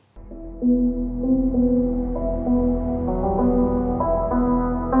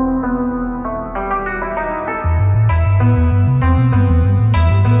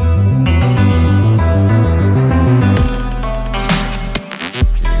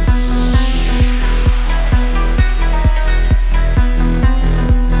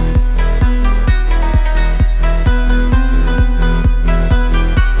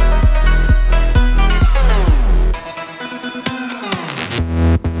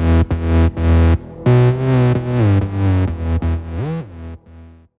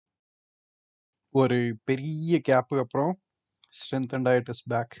ஒரு பெரிய கேப்புக்கு அப்புறம் strength and diet is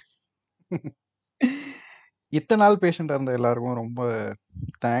back. இத்தனை நாள் பேஷண்ட்டாக இருந்த எல்லாருக்கும் ரொம்ப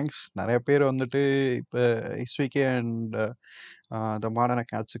தேங்க்ஸ். நிறைய பேர் வந்துட்டு இப்போ இஸ்விகே அண்ட் த மாடர்ன்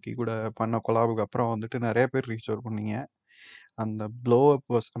கேட்ஸுக்கு கூட பண்ண கொலாபுக்கு அப்புறம் வந்துட்டு நிறைய பேர் ரீச் அவுட் பண்ணீங்க. அந்த ப்ளோ அப்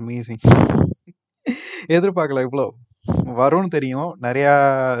வாஸ் அமேசிங். எதிர்பார்க்கல இவ்வளோ வரும்னு தெரியும், நிறையா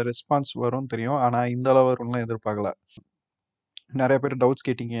ரெஸ்பான்ஸ் வரும்னு தெரியும், ஆனால் இந்த அளவு வரும்லாம் எதிர்பார்க்கல. நிறைய பேர் டவுட்ஸ்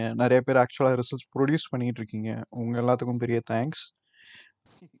கேட்டீங்க, நிறைய பேர் ஆக்சுவலாக ரிசல்ட்ஸ் ப்ரொடியூஸ் பண்ணிட்டு இருக்கீங்க. உங்க எல்லாத்துக்கும் பெரிய தேங்க்ஸ்.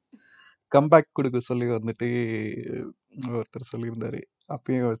 கம்பேக் கொடுக்க சொல்லி வந்துட்டு ஒருத்தர் சொல்லியிருந்தாரு,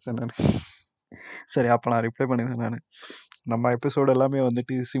 அப்பயும் வச்சேன் நான். சரி, அப்போ நான் ரிப்ளை பண்ணியிருந்தேன் நான். நம்ம எபிசோடு எல்லாமே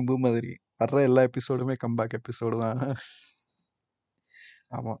வந்துட்டு சிம்பு மாதிரி வர்ற எல்லா எபிசோடுமே கம்பேக் எபிசோடு தான்.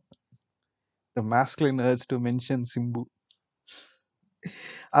 ஆமாம், த masculine urge to mention Simbu.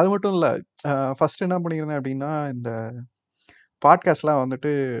 அது மட்டும் இல்லை, ஃபர்ஸ்ட் என்ன பண்ணியிருந்தேன் அப்படின்னா, இந்த பாட்காஸ்ட்லாம்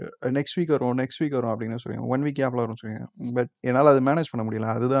வந்துட்டு நெக்ஸ்ட் வீக் வரும் அப்படின்னு சொல்லுவேன், 1 வீக் கேப்பில் வரும்னு சொல்லுவேன். பட் என்னால் அது மேனேஜ் பண்ண முடியல.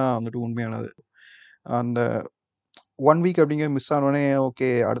 அதுதான் வந்துட்டு உண்மையானது. அந்த 1 வீக் அப்படிங்கிற மிஸ் ஆனோடனே ஓகே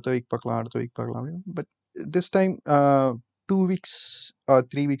அடுத்த வீக் பார்க்கலாம் அப்படின்னு. பட் திஸ் டைம் 2 வீக்ஸ்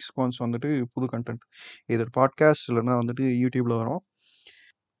 3 வீக்ஸ்க்கு ஒன்ஸ் வந்துட்டு புது கண்டென்ட், இது பாட்காஸ்ட் இல்லைன்னா வந்துட்டு யூடியூப்பில் வரும்.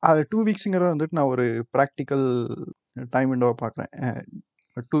 அது 2 வீக்ஸுங்கிறத வந்துட்டு நான் ஒரு ப்ராக்டிக்கல் டைம் விண்டோவை பார்க்குறேன்.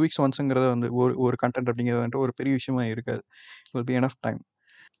 2 வீக்ஸ் ஒன்ஸுங்கிறத வந்து ஒரு கண்டென்ட் அப்படிங்கிறது வந்துட்டு ஒரு பெரிய விஷயமா இருக்காது. Will be enough time.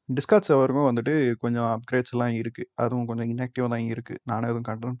 Discord சர்வருக்கும் வந்துட்டு கொஞ்சம் அப்கிரேட்ஸ் எல்லாம் இருக்குது, அதுவும் கொஞ்சம் இன்ஆக்டிவாக தான் இருக்குது. நானும் எதுவும்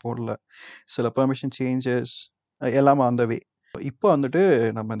கண்டென்ட் போடல, சில பெர்மிஷன் சேஞ்சஸ் எல்லாமே அந்த வே. இப்போ வந்துட்டு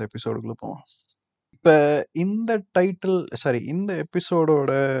நம்ம இந்த எபிசோடுக்குள்ளே போவோம். இப்போ இந்த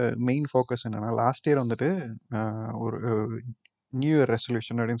எபிசோடோட மெயின் ஃபோக்கஸ் என்னென்னா, லாஸ்ட் இயர் வந்துட்டு ஒரு நியூ இயர்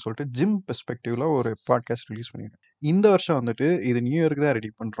ரெசல்யூஷன் அப்படின்னு சொல்லிட்டு ஜிம் பெர்ஸ்பெக்டிவ்ல ஒரு பாட்காஸ்ட் ரிலீஸ் பண்ணியிருக்கேன். இந்த வருஷம் வந்துட்டு இது நியூ இயருக்கு தான் ரெடி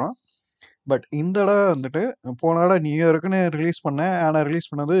பண்ணுறோம். பட் இந்த தடவை வந்துட்டு போன தடவை நியூ இயருக்குன்னு ரிலீஸ் பண்ணேன், ஆனால் ரிலீஸ்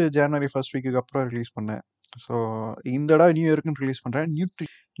பண்ணது ஜனவரி ஃபர்ஸ்ட் வீக்குக்கு அப்புறம் ரிலீஸ் பண்ணேன். ஸோ இந்த தடவை நியூ இயருக்குன்னு ரிலீஸ் பண்ணுறேன்,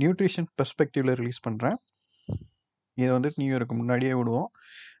 நியூட்ரிஷன் பெர்ஸ்பெக்டிவ்ல ரிலீஸ் பண்ணுறேன். இதை வந்துட்டு நியூ இயருக்கு முன்னாடியே விடுவோம்,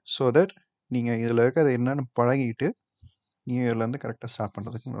 ஸோ தட் நீங்கள் இதில் இருக்கிறது என்னென்னு பழகிட்டு நியூ இயர்லேருந்து கரெக்டாக ஸ்டார்ட்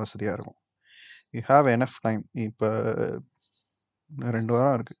பண்ணுறதுக்கு வசதியாக இருக்கும். You have enough time. இப்போ 2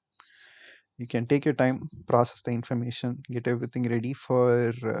 வாரம் இருக்குது. You can take your time, process the information, get every thing ready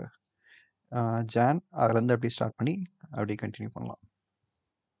for John. அதுலேருந்து அப்படியே ஸ்டார்ட் பண்ணி அப்படியே கண்டினியூ பண்ணலாம்.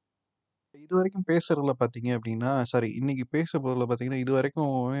 இது வரைக்கும் பேசுகிறதுல பார்த்தீங்க அப்படின்னா, இன்னைக்கு பேச போகிறதுல பார்த்தீங்கன்னா, இது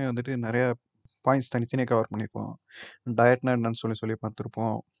வரைக்கும் வந்துட்டு நிறையா பாயிண்ட்ஸ் தனித்தனியாக கவர் பண்ணியிருப்போம். டயட்னா என்னன்னு சொல்லி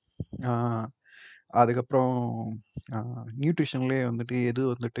பார்த்துருப்போம். அதுக்கப்புறம் நியூட்ரிஷன்லேயே வந்துட்டு எது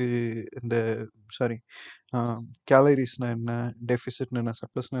வந்துட்டு இந்த கேலரிஸ்னா என்ன, டெஃபிசிட்னா என்ன,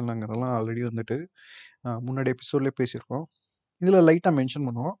 சப்ளஸ்னா என்னங்கிறதெல்லாம் ஆல்ரெடி வந்துட்டு முன்னாடி எபிசோட்லேயே பேசியிருக்கோம். இதில் லைட்டாக மென்ஷன்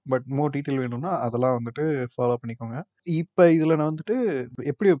பண்ணுவோம், பட் மோர் டீட்டெயில் வேணும்னா அதெல்லாம் வந்துட்டு ஃபாலோ பண்ணிக்கோங்க. இப்போ இதில் நான் வந்துட்டு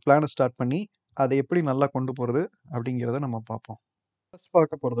எப்படி பிளானை ஸ்டார்ட் பண்ணி அதை எப்படி நல்லா கொண்டு போகிறது அப்படிங்கிறத நம்ம பார்ப்போம். ஃபர்ஸ்ட்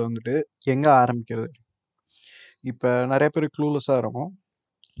பார்க்க போகிறது வந்துட்டு எங்கே ஆரம்பிக்கிறது. இப்போ நிறைய பேர் க்ளூலெஸ்ஸாக இருக்கும்.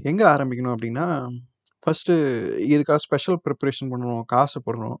 எங்கே ஆரம்பிக்கணும் அப்படின்னா, ஃபஸ்ட்டு இதுக்காக ஸ்பெஷல் ப்ரிப்ரேஷன் பண்ணணும், காசு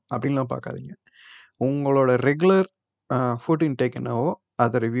போடணும் அப்படின்லாம் பார்க்காதீங்க. உங்களோட ரெகுலர் ஃபுட் இன்டேக் என்னவோ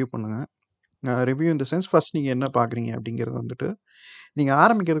அதை ரிவ்யூ பண்ணுங்கள். Review in the sense, first நீங்கள் என்ன பார்க்குறீங்க அப்படிங்கிறது வந்துட்டு நீங்கள்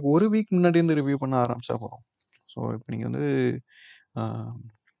ஆரம்பிக்கிறதுக்கு 1 வீக் முன்னாடி இருந்து ரிவ்யூ பண்ண ஆரம்பித்தா போதும். ஸோ இப்போ நீங்கள் வந்து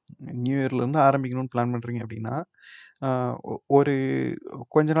நியூ இயர்லேருந்து ஆரம்பிக்கணும்னு பிளான் பண்ணுறீங்க அப்படின்னா, ஒரு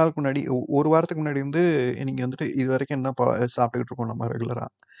கொஞ்ச நாளுக்கு முன்னாடி, ஒரு வாரத்துக்கு முன்னாடி வந்து நீங்கள் வந்துட்டு இது வரைக்கும் என்ன சாப்பிட்டுக்கிட்டு இருக்கோம் நம்ம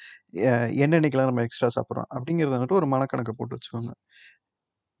ரெகுலராக, என்னென்னைக்கெல்லாம் நம்ம எக்ஸ்ட்ரா சாப்பிட்றோம் அப்படிங்கிறத வந்துட்டு ஒரு மனக்கணக்கை போட்டு வச்சுக்கோங்க.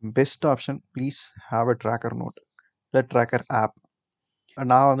 Best option, please have a tracker note, the tracker app.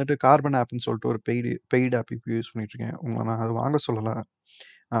 நான் வந்துட்டு கார்பன் ஆப்னு சொல்லிட்டு ஒரு பெய்டு ஆப் இப்போ யூஸ் பண்ணிட்டுருக்கேன். உங்களை நான் அது வாங்க சொல்லலை.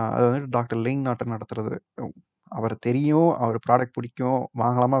 அது வந்துட்டு டாக்டர் லிங் நாட்டன் நடத்துறது. அவரை தெரியும், அவர் ப்ராடக்ட் பிடிக்கும்,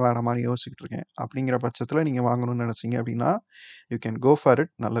 வாங்கலாமா வேணாமான்னு யோசிச்சுட்டு இருக்கேன். அப்படிங்கிற பட்சத்தில் நீங்கள் வாங்கணும்னு நினச்சிங்க அப்படின்னா you can go for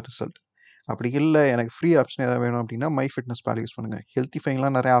it, நல்ல ரிசல்ட். அப்படி இல்லை எனக்கு ஃப்ரீ ஆப்ஷன் எதாவது வேணும் அப்படின்னா மை ஃபிட்னஸ் பேல் யூஸ் பண்ணுங்கள்.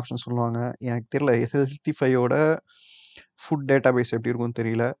 ஹெல்த்திஃபைலாம் நிறைய ஆப்ஷன் சொல்லுவாங்க, எனக்கு தெரியல ஹெல்த்திஃபையோட ஃபுட் டேட்டா பேஸ் எப்படி இருக்கும்னு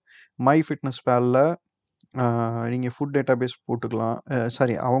தெரியல. மை ஃபிட்னஸ் பேலில் நீங்கள் ஃபுட் டேட்டா பேஸ் போட்டுக்கலாம்.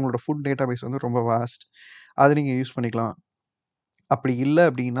 அவங்களோட ஃபுட் டேட்டா பேஸ் வந்து ரொம்ப வாஸ்ட், அது நீங்கள் யூஸ் பண்ணிக்கலாம். அப்படி இல்ல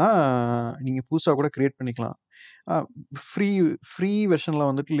அப்படின்னா, நீங்க புதுசா கூட கிரியேட் பண்ணிக்கலாம். அ ஃப்ரீ ஃப்ரீ வெர்ஷன்ல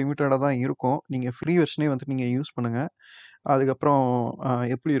வந்துட்டு லிமிட்டடா தான் இருக்கும். நீங்க ஃப்ரீ வெர்ஷனே வந்துட்டு நீங்க யூஸ் பண்ணுங்க. அதுக்கப்புறம்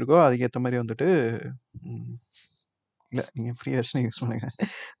எப்படி இருக்கோ அதுக்கேத்த மாரி வந்துட்டு ம் இல்ல நீங்க ஃப்ரீ வெர்ஷனே யூஸ் பண்ணுங்க.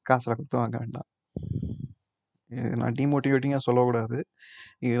 காசுலாம் குடுத்து வாங்க வேண்டாம். இது நான் டிமோட்டிவேட்டிங்கா சொல்லக்கூடாது.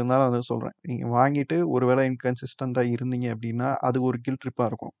 இருந்தாலும் வந்து சொல்றேன். நீங்க வாங்கிட்டு ஒரு வேளை இன்கன்சிஸ்டன்ட்டா இருந்தீங்க அப்படின்னா, அது ஒரு கில்ட் ட்ரிப்பா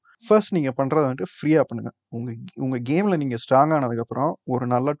இருக்கும். ஃபர்ஸ்ட் நீங்க பண்றத வந்துட்டு ஃப்ரீயா பண்ணுங்க. உங்க உங்க கேம்ல நீங்க ஸ்ட்ராங் ஆனதுக்கப்புறம், ஒரு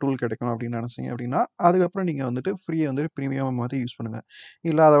நல்ல டூல் கிடைக்கும் அப்படின்னு நெனச்சீங்க அப்படின்னா, அதுக்கப்புறம் நீங்க வந்துட்டு ஃப்ரீய வந்துட்டு பிரீமியமா மாத்தி யூஸ் பண்ணுங்க.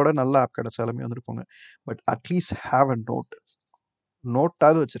 இல்ல அத விட நல்ல ஆப் கிடைச்சாலுமே வந்துட்டு போங்க. But at least have a note.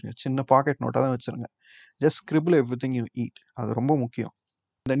 நோட்டாவது வச்சிருங்க. சின்ன பாக்கெட் நோட்டாவது வச்சிருங்க. Just scribble everything you eat. அது ரொம்ப முக்கியம்.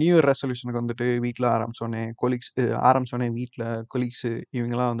 இந்த நியூ இயர் ரெசல்யூஷனுக்கு வந்துட்டு வீட்ல ஆரம்பிச்சோனே, ஆரம்பிச்சோனே வீட்ல கொலீக்ஸு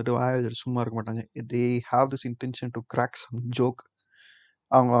இவங்கலாம் வந்துட்டு வாய வச்சுட்டு சும்மா இருக்க மாட்டாங்க. They have this intention to crack some joke.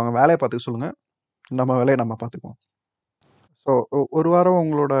 அவங்க அவங்க வேலைய பார்த்துக்க சொல்லுங்க. நம்ம வேலைய நம்ம பார்த்துக்குவோம். ஸோ ஒரு வாரம்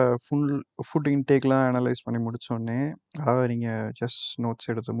உங்களோட ஃபுட் இன்டேக்லாம் அனலைஸ் பண்ணி முடிச்சோனே, அதாவது நீங்க ஜஸ்ட் நோட்ஸ்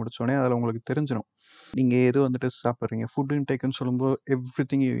எடுத்து முடிச்சோனே, அதில உங்களுக்கு தெரிஞ்சிரும். நீங்க எது வந்துட்டு சாப்பிடுறீங்க. ஃபுட் இன்டேக்ன்னு சொல்லும்போது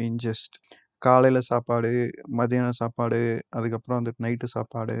எவ்ரிதிங் யூ இன்ஜெஸ்ட். காலையில சாப்பாடு, மதியான சாப்பாடு, அதுக்கப்புறம் வந்துட்டு நைட்டு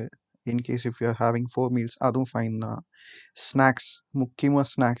சாப்பாடு. In case if you are having 4 meals அதுவும் ஃபைன் தான். ஸ்நாக்ஸ், முக்கியமா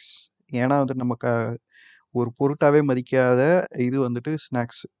ஸ்நாக்ஸ். ஏன்னா வந்துட்டு நம்ம ஒரு பொருட்டாவே மதிக்காத இது வந்துட்டு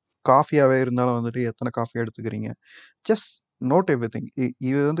ஸ்நாக்ஸ். காஃபியாவே இருந்தாலும் வந்துட்டு எத்தன காஃபி எடுத்துக்கிறீங்க? Just note everything.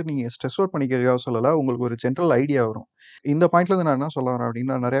 இது வந்து நீங்க ஸ்ட்ரெஸ் அவுட் பண்ணிக்கிறதுக்காக சொல்லல. உங்களுக்கு ஒரு ஜெனரல் ஐடியா வரும். இந்த பாயிண்ட்ல இருந்து நான் என்ன சொல்ல வரேன்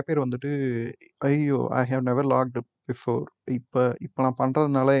அப்டின்னா, நெறைய பேர் வந்துட்டு, "ஐயோ! I have never locked before. இப்ப இப்ப நான்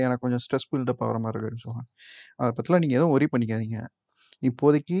பண்றதுனால எனக்கு கொஞ்சம் ஸ்ட்ரெஸ் பில்டப் ஆகுற மாரி இருக்குன்னு" சொல்லுவாங்க. அத பத்திலாம் நீங்க எதுவும் வொரி பண்ணிக்காதீங்க.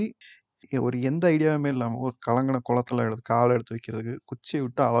 இப்போதைக்கு ஒரு எந்த ஐடியாவுமே இல்லாம, ஒரு கலங்கின குளத்துல கால எடுத்து வைக்கிறதுக்கு, குச்சிய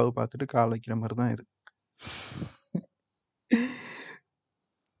விட்டு அளவு பார்த்துட்டு கால் வைக்கிற மாரி தான் இது.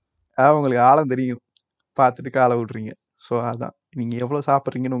 உங்களுக்கு ஆழம் தெரியும். பார்த்துட்டு கால விடுறீங்க. ஸோ அதான். நீங்க எவ்வளோ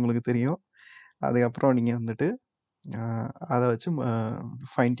சாப்பிடுறீங்கன்னு உங்களுக்கு தெரியும். அதுக்கப்புறம் நீங்க வந்துட்டு அ அத வச்சு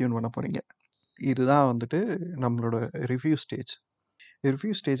ஃபைன் டியூன் பண்ண போறீங்க. இதுதான் வந்துட்டு நம்மளோட ரிவ்யூ ஸ்டேஜ்.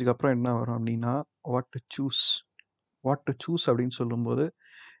 ரிவ்யூ ஸ்டேஜ்க்கு அப்புறம் என்ன வரும் அப்டின்னா, what two choose. What two choose அப்டின்னு சொல்லும்போது,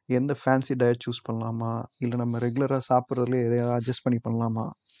 எந்த ஃபேன்சி டயட் சூஸ் பண்ணலாமா? இல்ல நம்ம ரெகுலரா சாப்பிடுறதுலயே எதையாவது அட்ஜஸ்ட் பண்ணி பண்ணலாமா?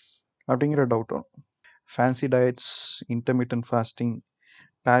 அப்டிங்கிற டவுட் வரும். ஃபேன்சி டயட்ஸ், இன்டர்மிட்டன்ட் ஃபாஸ்டிங்,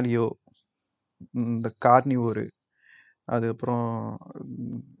 பாலியோ, இந்த கார்னிவோரு, அதுக்கப்புறம்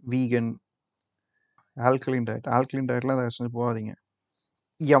வீகன், ஆல்கலைன் டயட். ஆல்கலைன் டயட்லாம் தயவு செஞ்சு போகாதீங்க.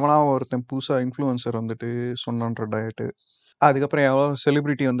 எவனா ஒருத்தன் புதுசா இன்ஃப்ளூயன்சர் வந்துட்டு சொன்னான்ற டயட்டு. அதுக்கப்புறம் எவனோ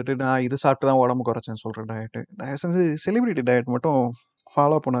செலிபிரிட்டி வந்துட்டு நான் இது சாப்பிட்டு தான் உடம்பு குறைச்சேன்னு சொல்ற டயட்டு. தயவு செஞ்சு செலிபிரிட்டி டயட் மட்டும்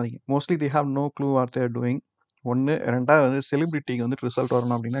ஃபாலோ பண்ணாதீங்க. Mostly they have no clue what they are doing. 1 2வது வந்து செலிபிரிட்டிக்கு வந்துட்டு ரிசல்ட்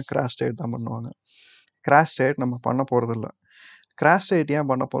வரணும் அப்படின்னா கிராஷ் டயட் தான் பண்ணுவாங்க. கிராஷ் டயட் நம்ம பண்ண போறதில்ல. கிராஷ் டயட் ஏன்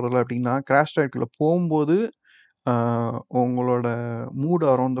பண்ண போறதில்ல அப்படின்னா, கிராஷ் டயட்குள்ள போம்போது ஆ உங்களோட மூட்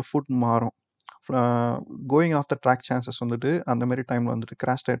அரவுண்ட் த ஃபுட் மாறும். ஆ going of the track chances வந்துட்டு அந்த மாரி டைம்ல வந்துட்டு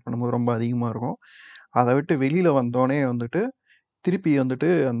கிராஷ் டயட் பண்ணும்போது ரொம்ப அதிகமா இருக்கும். அத விட்டு வெளியில வந்தோனே வந்துட்டு, திருப்பி வந்துட்டு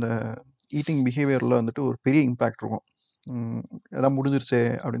அந்த ஈட்டிங் பிஹேவியர்ல வந்துட்டு ஒரு பெரிய இம்பாக்ட் இருக்கும். ம் "அதான் முடிஞ்சிருச்சே"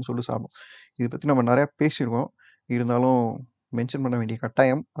 அப்படின்னு சொல்லிட்டு சாப்பிடுவோம். இத பத்தி நம்ம நெறையா பேசியிருக்கோம். இருந்தாலும் மென்ஷன் பண்ண வேண்டிய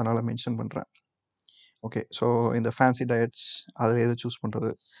கட்டாயம். அதனால மென்ஷன் பண்றேன். ஓகே. ஸோ இந்த ஃபேன்சி டயட்ஸ் அதில எது சூஸ் பண்றது?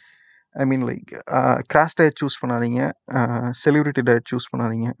 ஐ mean like crash diet choose பண்ணாதீங்க. செலிபிரிட்டி டயட் சூஸ்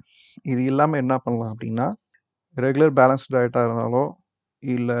பண்ணாதீங்க. இது இல்லாம என்ன பண்ணலாம் அப்படின்னா, ரெகுலர் பேலன்ஸ்ட் டயட்டா இருந்தாலோ,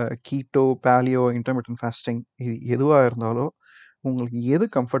 இல்ல கீட்டோ, பாலியோ, இன்டர்மிட்டன்ட் ஃபாஸ்டிங் இது எதுவா இருந்தாலும், உங்களுக்கு எது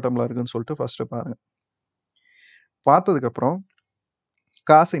கம்ஃபர்டபுளா இருக்குன்னு சொல்லிட்டு ஃபர்ஸ்ட்டு பாருங்க. பார்த்ததுக்கப்புறம்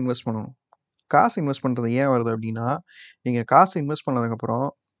காசு இன்வெஸ்ட் பண்ணணும். காசு இன்வெஸ்ட் பண்றது ஏன் வருது அப்படின்னா, நீங்க காசு இன்வெஸ்ட் பண்ணதுக்கப்புறம்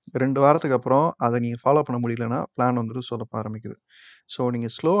 2 வாரத்துக்கு அப்புறம் அத நீங்க ஃபாலோ பண்ண முடியலன்னா, பிளான் வந்துட்டு சொதப்ப ஆரம்பிக்குது. ஸோ நீங்க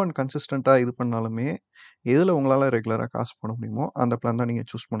ஸ்லோ அண்ட் கன்சிஸ்டன்ட்டா இது பண்ணாலுமே, எதுல உங்களால ரெகுலரா காசு பண்ண முடியுமோ, அந்த பிளான் தான் நீங்க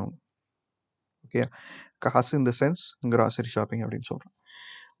சூஸ் பண்ணணும். ஓகே. காசு இன் த சென்ஸ் கிராசரி ஷாப்பிங் அப்படின்னு சொல்றேன்.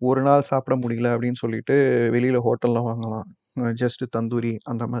 ஒரு நாள் சாப்பிட முடியல அப்படின்னு சொல்லிட்டு வெளியில ஹோட்டல்ல வாங்கலாம். ஜஸ்ட் தந்தூரி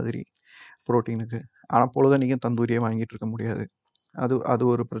அந்த மாதிரி புரோட்டீனுக்கு. ஆனா பொழுதன்னைக்கும் தந்தூரியே வாங்கிட்டு இருக்க முடியாது. அது அது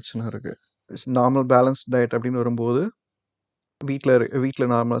ஒரு பிரச்சனை இருக்கு. நார்மல் பேலன்ஸ் டயட் அப்படின்னு வரும்போது, வீட்ல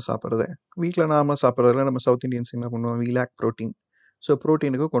நார்மலா சாப்பிடுறதே. வீட்ல நார்மலா சாப்பிடுறதுல நம்ம சவுத் இண்டியன்ஸ் என்ன பண்ணுவோம்? We lakh protein. ஸோ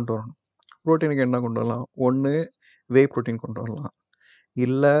புரோட்டீனுக்கு கொண்டு வரணும். புரோட்டீனுக்கு என்ன கொண்டு வரலாம்? 1 வே புரோட்டீன் கொண்டு வரலாம்.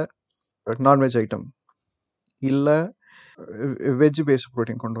 இல்ல நான்வெஜ் ஐட்டம். இல்ல வெஜ் பேஸ்ட்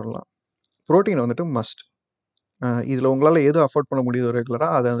புரோட்டீன் கொண்டு வரலாம். புரோட்டீன் வந்துட்டு மஸ்ட். இதுல உங்களால எது அஃபோர்ட் பண்ண முடியுதோ ரெகுலரா,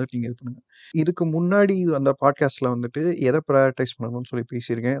 அத வந்துட்டு நீங்க இது பண்ணுங்க. இதுக்கு முன்னாடி அந்த பாட்காஸ்ட்ல வந்துட்டு எத பிரையாரிடைஸ் பண்ணணும்னு சொல்லி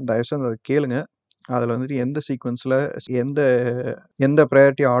பேசியிருக்கேன். தயவுசெஞ்சு அத கேளுங்க. அதுல வந்துட்டு எந்த சீக்வென்ஸ்ல எந்த எந்த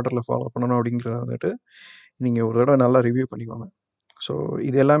பிரையாரிட்டி ஆர்டர்ல ஃபாலோ பண்ணணும் அப்படிங்கிறத வந்துட்டு நீங்க ஒரு தடவ நல்லா ரிவ்யூ பண்ணிக்கோங்க. ஸோ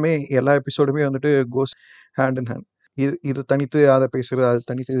இது எல்லாமே எல்லா எபிசோடுமே வந்துட்டு கோஸ் ஹேண்ட் இன் ஹேண்ட். இது தனித்து அதை பேசுறது, அது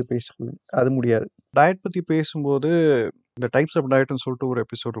தனித்து இது பேசுறது, அது முடியாது. டயட் பற்றி பேசும்போது இந்த டைப்ஸ் ஆஃப் டயட்னு சொல்லிட்டு ஒரு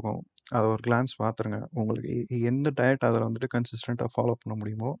எபிசோட் இருக்கும். அதை ஒரு கிளான்ஸ் பார்த்துருங்க. உங்களுக்கு எந்த டயட் அதில் வந்துட்டு கன்சிஸ்டண்ட்டாக ஃபாலோ பண்ண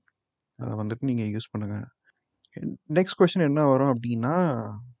முடியுமோ அதை வந்துட்டு நீங்கள் யூஸ் பண்ணுங்கள். நெக்ஸ்ட் கொஸ்டின் என்ன வரும் அப்படின்னா,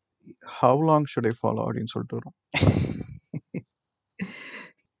 how long should I follow அப்படின்னு சொல்லிட்டு வரும்.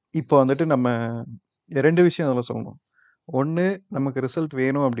 இப்போ வந்துட்டு நம்ம 2 விஷயம் அதில் சொல்லணும். ஒன்று, நமக்கு ரிசல்ட்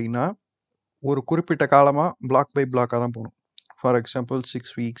வேணும் அப்படின்னா ஒரு குறிப்பிட்ட காலமாக பிளாக் பை பிளாக்காக தான் போகணும். For example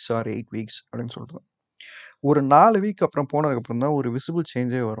 6 weeks R 8 weeks அப்படின்னு சொல்லிட்டு ஒரு 4 வீக் அப்புறம் போனதுக்கப்புறம் தான் ஒரு விசிபிள்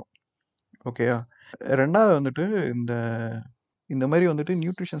சேஞ்சே வரும். ஓகேயா? ரெண்டாவது வந்துட்டு இந்த இந்த மாதிரி வந்துட்டு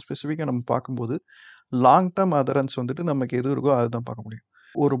நியூட்ரிஷன் ஸ்பெசிஃபிக்காக நம்ம பார்க்கும்போது லாங் டேர்ம் அதரன்ஸ் வந்துட்டு நமக்கு எது இருக்கோ அதுதான் பார்க்க முடியும்.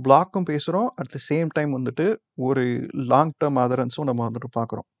 ஒரு பிளாக்கும் பேசுகிறோம், அட் த சேம் டைம் வந்துட்டு ஒரு லாங் டேர்ம் அதரன்ஸும் நம்ம வந்துட்டு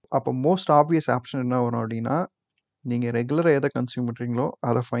பார்க்குறோம். அப்போ மோஸ்ட் ஆப்வியஸ் ஆப்ஷன் என்ன வரும் அப்படின்னா, நீங்கள் ரெகுலராக எதை கன்சியூம் பண்ணுறீங்களோ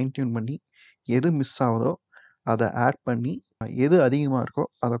அதை ஃபைன் டியூன் பண்ணி, எது மிஸ் ஆகுதோ அதை ஆட் பண்ணி, எது அதிகமாக இருக்கோ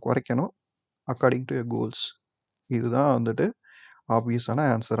அதை குறைக்கணும் அக்கார்டிங் டு யர் கோல்ஸ். இதுதான் வந்துட்டு ஆப்வியஸான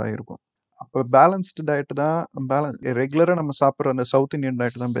ஆன்சராக இருக்கும். அப்போ பேலன்ஸ்டு டயட் தான் ரெகுலராக நம்ம சாப்பிட்ற அந்த சவுத் இந்தியன்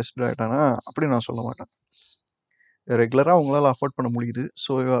டயட் தான் பெஸ்ட் டயட்டானா அப்படி நான் சொல்ல மாட்டேன். ரெகுலராக உங்களால் அஃபோர்ட் பண்ண முடியுது,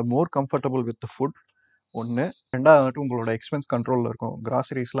 so you are more comfortable with food. ஒன்று. ரெண்டாவது வந்துட்டு உங்களோட எக்ஸ்பென்ஸ் கண்ட்ரோலில் இருக்கும்.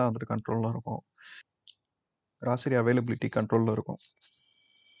 கிராசரிஸ்லாம் வந்துட்டு கண்ட்ரோலில் இருக்கும். கிராசரி அவைலபிலிட்டி கண்ட்ரோலில் இருக்கும்.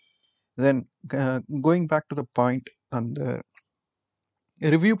 Then going back to the point, அந்த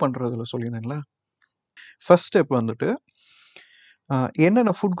ரிவ்யூ பண்ணுறதுல சொல்லியிருந்தேன்ல, ஃபர்ஸ்ட் ஸ்டெப் வந்துட்டு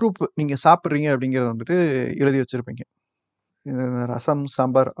என்னென்ன ஃபுட் குரூப் நீங்கள் சாப்பிட்றீங்க அப்படிங்கிறத வந்துட்டு எழுதி வச்சுருப்பீங்க. ரசம்,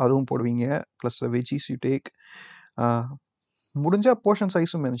 சாம்பார் அதுவும் போடுவீங்க. Plus veggies you take. முடிஞ்சால் போர்ஷன்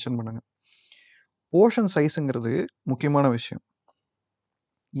சைஸும் மென்ஷன் பண்ணுங்கள். போர்ஷன் சைஸுங்கிறது முக்கியமான விஷயம்.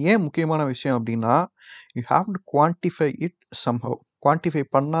 ஏன் முக்கியமான விஷயம் அப்படின்னா, you have to quantify it somehow. Quantify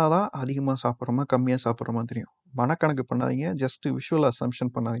பண்ணால் தான் அதிகமாக சாப்பிட்றோமா கம்மியாக சாப்பிட்றோமா தெரியும். மனக்கணக்கு பண்ணாதீங்க, ஜஸ்ட் விஷுவல்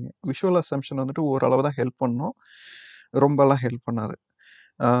அசம்ஷன் பண்ணாதீங்க. விஷுவல் அசம்ஷன் வந்துட்டு ஓரளவு தான் ஹெல்ப் பண்ணும், ரொம்பலாம் ஹெல்ப் பண்ணாது.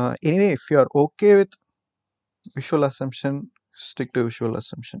 Anyway, if you are okay with visual assumption, stick to visual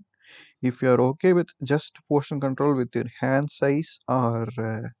assumption. If you are okay with just portion control with your hand size or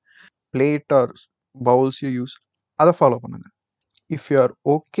plate or bowls you use, அதை follow பண்ணுங்க. If you are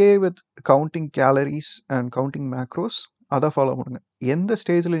okay with counting calories and counting macros, அதை follow பண்ணுங்க. எந்த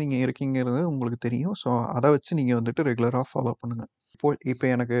ஸ்டேஜில் நீங்கள் இருக்கீங்கிறது உங்களுக்கு தெரியும். So அதை வச்சு நீங்கள் வந்துட்டு ரெகுலராக ஃபாலோ பண்ணுங்கள். இப்போ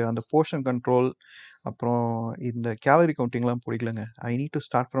எனக்கு அந்த போர்ஷன் கண்ட்ரோல் அப்புறம் இந்த கேலரி கவுண்டிங்லாம் பிடிக்கலங்க, I need to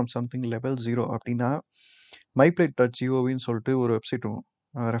start from something level 0 அப்படின்னா myplate.gov சொல்லிட்டு ஒரு வெப்சைட் இருக்கும்,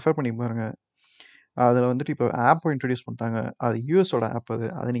 ரெஃபர் பண்ணி பாருங்கள். அதில் வந்துட்டு இப்போ ஆப்பும் இன்ட்ரடியூஸ் பண்ணிட்டாங்க. அது யூஎஸோட ஆப்.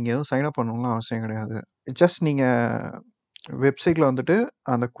 அது நீங்கள் எதுவும் சைன் அப் பண்ணணும்லாம் அவசியம் கிடையாது. ஜஸ்ட் நீங்கள் வெப்சைட்டில் வந்துட்டு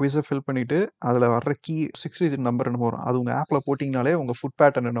அந்த குவிஸை ஃபில் பண்ணிவிட்டு அதில் வர்ற கீ 6 டிஜிட் நம்பர் என்னமோ வரும், அது உங்கள் ஆப்பில் போட்டிங்கனாலே உங்கள் ஃபுட்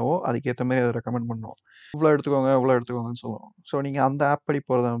பேட்டர்ன் என்னவோ அதுக்கேற்ற மாதிரி அதை ரெக்கமெண்ட் பண்ணுவோம். இவ்வளோ எடுத்துக்கோங்க இவ்வளோ எடுத்துக்கோங்கன்னு சொல்லுவோம். ஸோ நீங்கள் அந்த ஆப் படி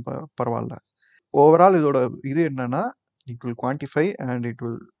போகிறது பரவாயில்ல. ஓவரால் இதோட இது என்னென்னா, it will quantify and it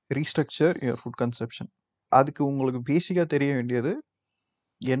will restructure your food conception. அதுக்கு உங்களுக்கு பேசிக்காக தெரிய வேண்டியது,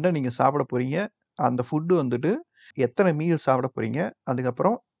 என்ன நீங்கள் சாப்பிட போகிறீங்க, அந்த ஃபுட்டு வந்துட்டு எத்தனை மீல் சாப்பிட போகிறீங்க,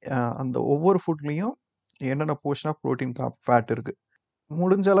 அதுக்கப்புறம் அந்த ஒவ்வொரு ஃபுட்லேயும் என்னென்ன போர்ஷன் ஆஃப் ப்ரோட்டீன் ஃபேட் இருக்குது.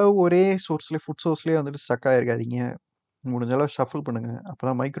 முடிஞ்ச அளவு ஒரே ஃபுட் சோர்ஸ்லேயே வந்துட்டு ஸ்டக் ஆகிருக்காதீங்க. முடிஞ்ச அளவு ஷஃபிள் பண்ணுங்கள். அப்போ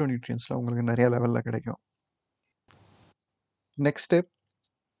தான் மைக்ரோ நியூட்ரியன்ஸ்லாம் உங்களுக்கு நிறையா லெவலில் கிடைக்கும். நெக்ஸ்ட் ஸ்டெப்,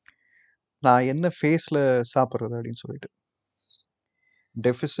 நான் என்ன ஃபேஸில் சாப்பிட்றது அப்படின்னு சொல்லிட்டு,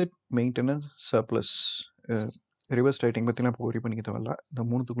 deficit, maintenance, surplus. Reverse dieting பற்றிலாம் இப்போ ஒரி பண்ணிக்க தேவையில்ல, இந்த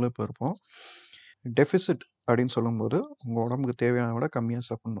 3த்துக்குள்ளே இப்போ இருப்போம். டெஃபிசிட் அப்படின்னு சொல்லும்போது உங்கள் உடம்புக்கு தேவையான விட கம்மியாக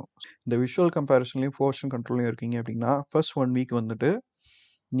சாப்பிட்ணும். இந்த விஷுவல் கம்பேரிசன்லேயும் போர்ஷன் கண்ட்ரோல்லையும் இருக்கீங்க அப்படின்னா, ஃபர்ஸ்ட் 1 வீக் வந்துட்டு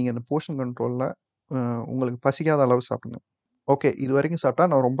நீங்கள் அந்த போர்ஷன் கண்ட்ரோலில் உங்களுக்கு பசிக்காத அளவு சாப்பிடுங்க. ஓகே, இது வரைக்கும் சாப்பிட்டா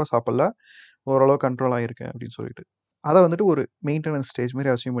நான் ரொம்ப சாப்பிடல, ஓரளவு கண்ட்ரோல் ஆகியிருக்கேன் அப்படின்னு சொல்லிட்டு அதை வந்துட்டு ஒரு மெயின்டெனன்ஸ் ஸ்டேஜ்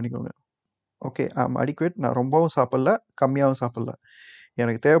மாதிரி அசியூம் பண்ணிக்கோங்க. ஓகே, ஐம் அடிக்குவேட், நான் ரொம்பவும் சாப்பிடல கம்மியாகவும் சாப்பிடல,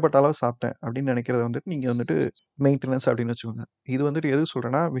 எனக்கு தேவைப்பட்ட அளவு சாப்பிட்டேன் அப்படின்னு நினைக்கிறத வந்துட்டு நீங்கள் வந்துட்டு மெயின்டெனன்ஸ் அப்படின்னு வச்சுக்கோங்க. இது வந்துட்டு எது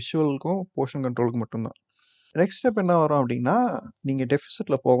சொல்கிறேன்னா, விஷுவலுக்கும் போர்ஷன் கண்ட்ரோலுக்கு மட்டும்தான். நெக்ஸ்ட் ஸ்டெப் என்ன வரும் அப்படின்னா, நீங்கள்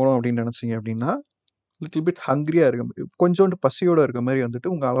டெஃபிசிட்டில் போகணும் அப்படின்னு நினச்சிங்க அப்படின்னா, லிட்டில் பிட் ஹங்க்ரியாக இருக்க, கொஞ்சோண்டு பசியோடு இருக்க மாதிரி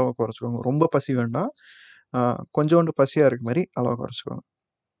வந்துட்டு உங்கள் அளவை குறைச்சிக்கோங்க. ரொம்ப பசி வேண்டாம், கொஞ்சோண்டு பசியாக இருக்க மாதிரி அளவை குறைச்சிக்கோங்க.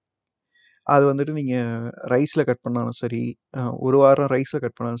 அது வந்துட்டு நீங்கள் ரைஸில் கட் பண்ணாலும் சரி, ஒரு வாரம் ரைஸில்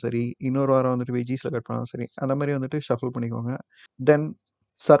கட் பண்ணாலும் சரி, இன்னொரு வாரம் வந்துட்டு வெஜ்ஜீஸில் கட் பண்ணாலும் சரி, அந்த மாதிரி வந்துட்டு ஷஃபிள் பண்ணிக்கோங்க. தென்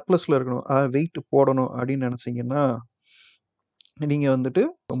சர்ப்ளஸில் இருக்கணும், வெயிட் போடணும் அப்படின்னு நினச்சிங்கன்னா, நீங்கள் வந்துட்டு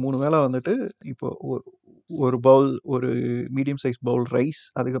 3 வேளை வந்துட்டு இப்போ ஒரு பவுல், ஒரு மீடியம் சைஸ் பவுல் ரைஸ்,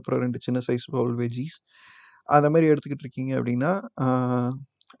 அதுக்கப்புறம் 2 சின்ன சைஸ் பவுல் வெஜ்ஜீஸ், அந்த மாதிரி எடுத்துக்கிட்டு இருக்கீங்க அப்படின்னா,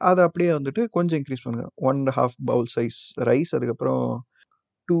 அதை அப்படியே வந்துட்டு கொஞ்சம் இன்க்ரீஸ் பண்ணுங்கள். 1 1/2 பவுல் சைஸ் ரைஸ், அதுக்கப்புறம்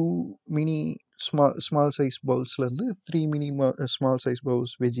 2 மினி ஸ்மால் சைஸ் பவுல்ஸ்லேருந்து 3 மினி ஸ்மால் சைஸ்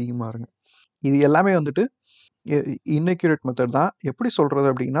பவுல்ஸ் வெஜ்ஜிக்கு மாறுங்க. இது எல்லாமே வந்துட்டு இன்னக்யூரேட் மெத்தட் தான். எப்படி சொல்கிறது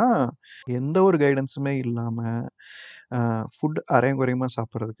அப்படின்னா, எந்த ஒரு கைடன்ஸுமே இல்லாமல் ஃபுட் அரையும் குறையுமா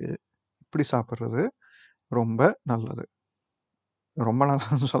சாப்பிட்றதுக்கு இப்படி சாப்பிட்றது ரொம்ப நல்லது. ரொம்ப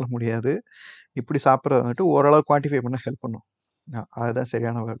நல்லதுன்னு சொல்ல முடியாது. இப்படி சாப்பிட்றது வந்துட்டு ஓரளவு குவான்டிஃபை பண்ண ஹெல்ப் பண்ணும். அதுதான்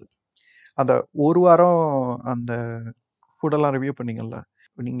சரியான வேர்டு. அந்த ஒரு வாரம் அந்த ஃபுட்டெல்லாம் ரிவ்யூ பண்ணீங்கல்ல,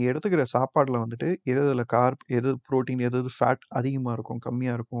 நீங்கள் எடுத்துக்கிற சாப்பாட்டில் வந்துட்டு எது எதில் கார்ப், எது ப்ரோட்டீன், எது எது ஃபேட் அதிகமாக இருக்கும்,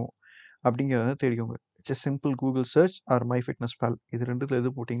 கம்மியாக இருக்கும் அப்படிங்கிறத தேடிக்கோங்க. It's simple Google search or My Fitness Pal. இது ரெண்டுத்தில் எது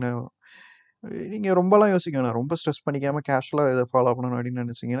போட்டிங்கன்னா நீங்கள் ரொம்பலாம் யோசிக்க வேணாம். ரொம்ப ஸ்ட்ரெஸ் பண்ணிக்காமல் கேஷுவலாக இதை ஃபாலோ பண்ணணும் அப்படின்னு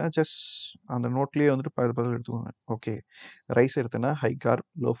நினச்சிங்கன்னா ஜஸ்ட் அந்த நோட்லேயே வந்துட்டு பதில் எடுத்துக்கோங்க. ஓகே, ரைஸ் எடுத்தேன்னா high carb,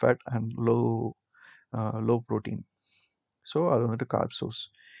 low fat and low protein. So அது வந்துட்டு கார்ப் சோர்ஸ்.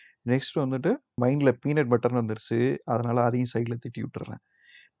 நெக்ஸ்ட் வந்துட்டு மைண்டில் பீனட் பட்டர்னு வந்துருச்சு, அதனால் அதையும் சைடில் திட்டி விட்டுறேன்.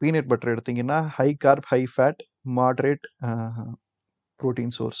 பீனட் பட்டர் எடுத்திங்கன்னா high carb, high fat, moderate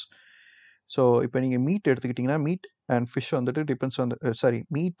protein source. So இப்போ நீங்கள் மீட் எடுத்துக்கிட்டிங்கன்னா மீட் அண்ட் ஃபிஷ் வந்துட்டு depends on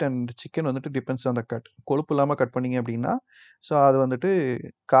meat and chicken வந்துட்டு டிபெண்ட்ஸ் ஆன் த கட். கொழுப்பு இல்லாமல் கட் பண்ணிங்க அப்படின்னா ஸோ அது வந்துட்டு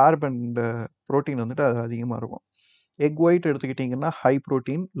கார்ப் அண்ட் ப்ரோட்டீன் வந்துட்டு அது அதிகமாக இருக்கும். எக் ஒயிட் எடுத்துக்கிட்டிங்கன்னா high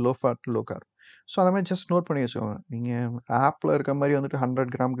protein, low fat, low carb. So அந்த மாதிரி ஜஸ்ட் நோட் பண்ணி வச்சுக்கோங்க. நீங்கள் ஆப்பில் இருக்க மாதிரி வந்துட்டு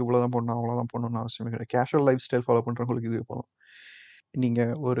 100 கிராமுக்கு இவ்வளோ தான் போடணும், அவ்வளோதான் போடணும்னு அவசியமே கிடையாது. கேஷுவல் லைஃப் ஸ்டைல் ஃபாலோ பண்ணுறவங்களுக்கு இது போகும்.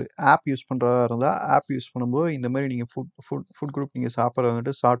 நீங்கள் ஒரு ஆப் யூஸ் பண்ணுறதா இருந்தால் ஆப் யூஸ் பண்ணும்போது இந்த மாதிரி நீங்கள் ஃபுட் குரூப் நீங்கள் சாப்பிட்றது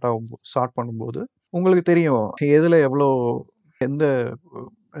வந்துட்டு ஸ்டார்ட் பண்ணும்போது உங்களுக்கு தெரியும் எதில் எவ்வளோ எந்த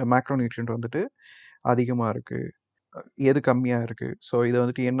மேக்ரோநியூட்ரியன்ட் வந்துட்டு அதிகமாக இருக்குது, எது கம்மியாக இருக்குது. ஸோ இதை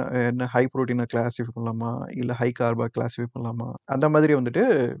வந்துட்டு என்ன ஹை ப்ரோட்டீனை கிளாஸிஃபை பண்ணலாமா, இல்லை ஹை கார்பாக கிளாஸிஃபை பண்ணலாமா, அந்த மாதிரி வந்துட்டு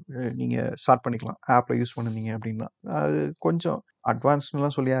நீங்கள் ஸ்டார்ட் பண்ணிக்கலாம் ஆப்பில் யூஸ் பண்ணுனீங்க அப்படின்னா. அது கொஞ்சம்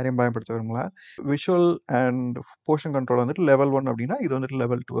அட்வான்ஸ்லாம் சொல்லி யாரையும் பயன்படுத்த விரும்பல. விஷுவல் அண்ட் போர்ஷன் கண்ட்ரோல் வந்துட்டு லெவல் 1 அப்படின்னா இது வந்துட்டு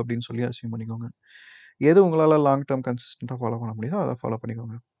லெவல் 2 அப்படின்னு சொல்லி அசியூம் பண்ணிக்கோங்க. எது உங்களால் லாங் டேர்ம் கன்சிஸ்டண்ட்டாக ஃபாலோ பண்ண முடியுதோ அதை ஃபாலோ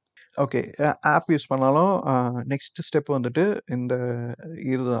பண்ணிக்கோங்க. ஓகே, ஆப் யூஸ் பண்ணாலும் நெக்ஸ்ட் ஸ்டெப் வந்துட்டு இந்த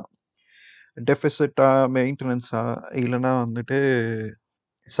இதுதான், டெஃபிசிட்டா, மெயின்டெனன்ஸா, இல்லைன்னா வந்துட்டு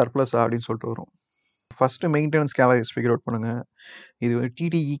சர்ப்ளஸா அப்படின்னு சொல்லிட்டு வரும். First maintenance calories figure out பண்ணுங்கள். இது வந்து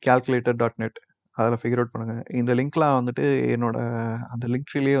TDEcalculator.net அதில் ஃபிகர் அவுட் பண்ணுங்கள். இந்த லிங்க்லாம் வந்துட்டு என்னோட அந்த லிங்க்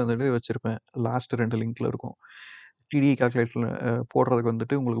ட்ரீலேயே வந்துட்டு வச்சுருப்பேன். லாஸ்ட் 2 லிங்க்கில் இருக்கும். TDE கால்குலேட்டர் போடுறதுக்கு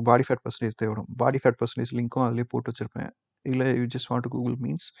வந்துட்டு உங்களுக்கு பாடி ஃபேட் பர்சன்டேஜ் தேவைப்படும். பாடி ஃபேட் பர்சன்டேஜ் லிங்க்கும் அதிலே போட்டு வச்சுருப்பேன். இல்லை you just want to Google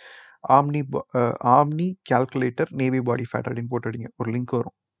means Omni calculator navy body fat அப்படின்னு போட்டுடிங்க, ஒரு லிங்க்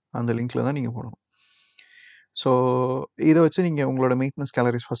வரும். அந்த லிங்க்கில் தான் நீங்கள் போடணும். ஸோ இதை வச்சு நீங்கள் உங்களோட maintenance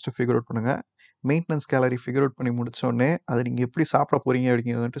calories first figure out பண்ணுங்கள். மெயின்டெனன்ஸ் கேலரி ஃபிகர் அவுட் பண்ணி முடிச்சோடனே அதை நீங்கள் எப்படி சாப்பிட போகிறீங்க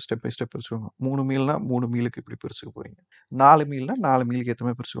அப்படிங்கிறது வந்துட்டு ஸ்டெப் பை ஸ்டெப் பிரிச்சுக்கோங்க. 3 மீல்னா 3 மீலுக்கு இப்படி பிரிச்சுக்க போகிறீங்க. 4 மீல்னா 4 மீலுக்கு ஏற்ற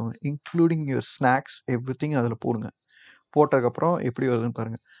மாதிரி பிரிச்சுக்கோங்க. Including your snacks everything அதில் போடுங்க. போட்டதுக்கப்புறம் எப்படி வருதுன்னு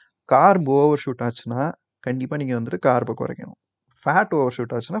பாருங்கள். கார்ப் ஓவர் ஷூட் ஆச்சுன்னா கண்டிப்பாக நீங்கள் வந்துட்டு கார்பை குறைக்கணும். ஃபேட் ஓவர்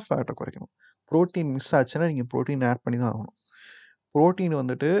ஷூட் ஆச்சுன்னா ஃபேட்டை குறைக்கணும். ப்ரோட்டீன் மிஸ் ஆச்சுன்னா நீங்கள் ப்ரோட்டீன் ஆட் பண்ணி தான் ஆகணும். ப்ரோட்டீன்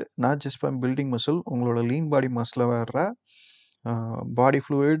வந்துட்டு not just for building muscle, உங்களோட லீன் பாடி மசில் வர்ற பாடி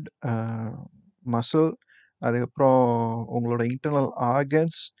ஃப்ளூயிட், மசில், அதுக்கப்புறம் உங்களோட இன்டர்னல்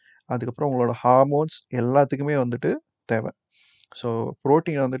ஆர்கன்ஸ், அதுக்கப்புறம் உங்களோட ஹார்மோன்ஸ் எல்லாத்துக்குமே வந்துட்டு தேவை. ஸோ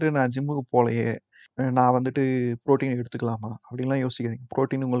ப்ரோட்டீன் வந்துட்டு நான் ஜிம்முக்கு போகலையே, நான் வந்துட்டு ப்ரோட்டீன் எடுத்துக்கலாமா அப்படின்லாம் யோசிக்காதீங்க.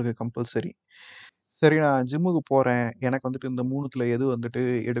 ப்ரோட்டீன் உங்களுக்கு கம்பல்சரி. சரி, நான் ஜிம்முக்கு போகிறேன், எனக்கு வந்துட்டு இந்த 3த்தில் எது வந்துட்டு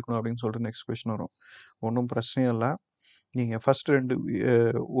எடுக்கணும் அப்படின்னு சொல்லிட்டு நெக்ஸ்ட் கொஸ்டின் வரும். ஒன்றும் பிரச்சனையும் இல்லை. நீங்கள் ஃபஸ்ட்டு 2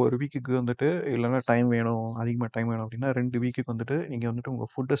 ஒரு வீக்குக்கு வந்துட்டு இல்லைன்னா டைம் வேணும், அதிகமாக டைம் வேணும் அப்படின்னா 2 வீக்குக்கு வந்துட்டு நீங்கள் வந்துட்டு உங்கள்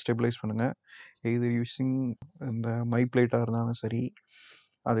ஃபுட்டை ஸ்டெபிலைஸ் பண்ணுங்கள். இது யூஸிங் இந்த மை பிளேட்டாக இருந்தாலும் சரி,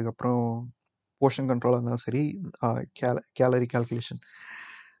 அதுக்கப்புறம் போர்ஷன் கண்ட்ரோலாக இருந்தாலும் சரி, கேலரி கால்குலேஷன்,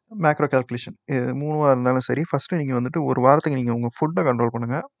 மேக்ரோ கால்குலேஷன், இது 3வாக இருந்தாலும் சரி, ஃபஸ்ட்டு நீங்கள் வந்துட்டு ஒரு வாரத்துக்கு நீங்கள் உங்கள் ஃபுட்டை கண்ட்ரோல்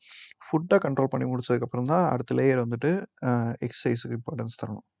பண்ணுங்கள். ஃபுட்டை கண்ட்ரோல் பண்ணி முடிச்சதுக்கப்புறம் தான் அடுத்த லேயர் வந்துட்டு எக்ஸசைஸுக்கு இம்பார்ட்டன்ஸ்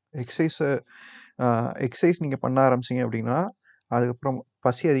தரணும். எக்ஸசைஸ் நீங்கள் பண்ண ஆரம்பிச்சிங்க அப்படின்னா அதுக்கப்புறம்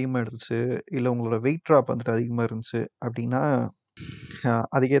பசி அதிகமாக இருந்துச்சு, இல்லை உங்களோட வெயிட் ட்ராப் வந்துட்டு அதிகமாக இருந்துச்சு அப்படின்னா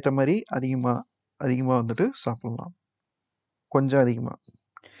அதுக்கேற்ற மாதிரி அதிகமாக வந்துட்டு சாப்பிட்லாம், கொஞ்சம் அதிகமாக.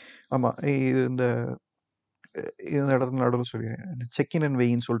 ஆமாம், இந்த இடத்துல நடுவில் சொல்லிடுறேன், செக்இன் அண்ட்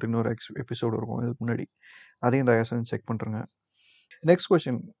வெயின்னு சொல்லிட்டு இன்னொரு எபிசோடு இருக்கும் இதுக்கு முன்னாடி, அதையும் தயவு செஞ்சு செக் பண்ணுறேங்க. நெக்ஸ்ட்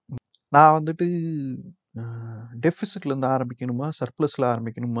கொஸ்டின், நான் வந்துட்டு டெஃபிசிட்லேருந்து ஆரம்பிக்கணுமா, சர்ப்ளஸில்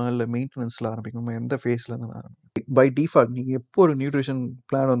ஆரம்பிக்கணுமா, இல்லை மெயின்டெனன்ஸில் ஆரம்பிக்கணுமா, எந்த ஃபேஸ்லேருந்து நான் ஆரம்பிக்கணும்? பை டிஃபால்ட் நீங்கள் எப்போ ஒரு நியூட்ரிஷன்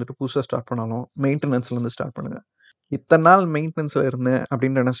பிளான் வந்துட்டு புதுசாக ஸ்டார்ட் பண்ணாலும் மெயின்டெனன்ஸ்லேருந்து ஸ்டார்ட் பண்ணுங்கள். இத்தனை நாள் மெயின்டெனன்ஸில் இருந்தேன்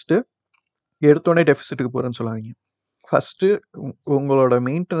அப்படின்னு நினச்சிட்டு எடுத்தோடனே டெஃபிசிட்டுக்கு போகிறேன்னு சொல்லாதீங்க. ஃபஸ்ட்டு உங்களோட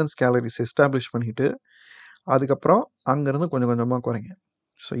மெயின்டெனன்ஸ் கேலரிஸ் எஸ்டாப்ளிஷ் பண்ணிவிட்டு அதுக்கப்புறம் அங்கேருந்து கொஞ்சம் கொஞ்சமாக குறைங்க.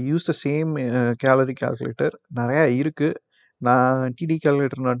 So use the same gallery calculator, நிறையா இருக்குது. நான் டிடி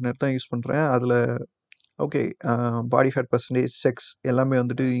கால்குலேட்டர் நெட் தான் யூஸ் பண்ணுறேன். அதில் okay body fat percentage, sex எல்லாமே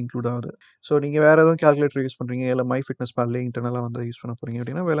வந்துட்டு இன்க்ளூட் ஆகுது. ஸோ நீங்கள் வேறு எதுவும் கால்குலேட்டர் யூஸ் பண்ணுறீங்க, இல்லை மை ஃபிட்னஸ் பேட்லேயே இன்டர்னலாக வந்து யூஸ் பண்ண போகிறீங்க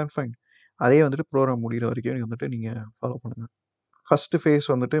அப்படின்னா வெல் அண்ட் ஃபைன். அதே வந்துட்டு ப்ரோக்ராம் முடிகிற வரைக்கும் நீங்கள் வந்துட்டு நீங்கள் ஃபாலோ பண்ணுங்கள். ஃபஸ்ட்டு ஃபேஸ்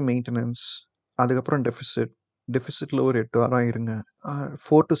வந்துட்டு மெயின்டெனன்ஸ், அதுக்கப்புறம் டெஃபிசிட்டில் ஒரு 8 வாரம் இருங்க.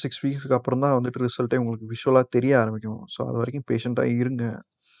 4 to 6 வீக்ஸ்க்கு அப்புறம் தான் வந்துட்டு ரிசல்ட்டே உங்களுக்கு விஷுவலாக தெரிய ஆரம்பிக்கும். ஸோ அது வரைக்கும் பேஷண்ட்டாக இருங்க.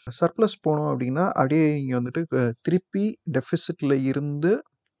 சர்ப்ளஸ் போனோம் அப்படின்னா அப்படியே நீங்கள் வந்துட்டு திருப்பி டெஃபிசிட்டில் இருந்து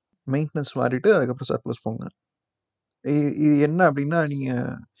மெயின்டெனன்ஸ் மாறிட்டு அதுக்கப்புறம் சர்ப்ளஸ் போங்க. இது என்ன அப்படின்னா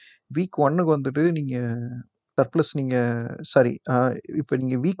நீங்கள் வீக் 1க்கு வந்துட்டு நீங்கள் சர்ப்ளஸ் சாரி இப்போ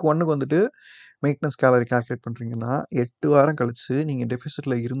நீங்கள் வீக் 1க்கு வந்துட்டு மெயின்டெனன்ஸ் கேலரி கால்குலேட் பண்ணுறீங்கன்னா 8 வாரம் கழிச்சு நீங்கள்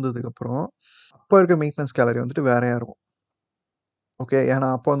டெஃபிசிட்டில் இருந்ததுக்கப்புறம் அப்போ இருக்க மெயின்டெனன்ஸ் கேலரி வந்துட்டு வேறையாக இருக்கும். ஓகே, ஏன்னா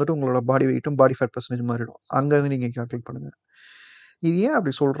அப்போ வந்துட்டு உங்களோட பாடி வெயிட்டும் பாடி ஃபேட் பர்சன்டேஜ் மாறிடும். அங்கேருந்து நீங்கள் கால்குலேட் பண்ணுங்கள். இது ஏன்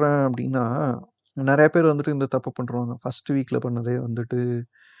அப்படி சொல்கிறேன் அப்படின்னா, நிறைய பேர் வந்துட்டு இந்த தப்பு பண்ணுறாங்க. ஃபஸ்ட் வீக்கில் பண்ணதே வந்துட்டு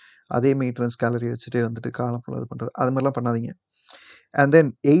அதே மெயின்டெனன்ஸ் கேலரி வச்சுட்டே வந்துட்டு காலம் ஃபுல்லாக இது பண்ணுறது, அது மாதிரிலாம் பண்ணாதீங்க. அண்ட் தென்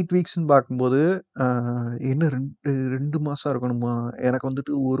 8 வீக்ஸ்ன்னு பார்க்கும்போது என்ன 2 மாதம் இருக்கணுமா? எனக்கு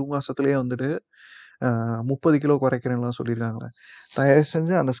வந்துட்டு 1 மாதத்துலேயே வந்துட்டு 30 கிலோ குறைக்கிறேன்லாம் சொல்லியிருக்காங்களே. தயவு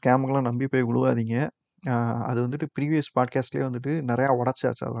செஞ்சு அந்த ஸ்கேமுக்கெல்லாம் நம்பி போய் விழுவாதீங்க. அது வந்துட்டு ப்ரீவியஸ் பாட்காஸ்ட்லேயே வந்துட்டு நிறையா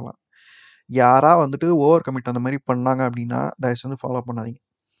உடச்சாச்சு அதெல்லாம். யாரா வந்துட்டு ஓவர் கமிட் அந்த மாதிரி பண்ணாங்க அப்படின்னா தயவு செஞ்சு ஃபாலோ பண்ணாதீங்க.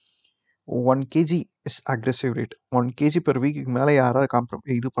 1 KG is aggressive rate. 1 KG per வீக்குக்கு மேலே யாராவது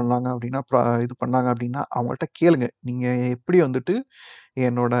இது பண்ணாங்க அப்படின்னா அவங்கள்ட்ட கேளுங்க. நீங்கள் எப்படி வந்துட்டு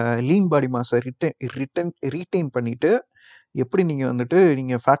என்னோட லீன் பாடி மாஸை ரீட்டைன் பண்ணிவிட்டு எப்படி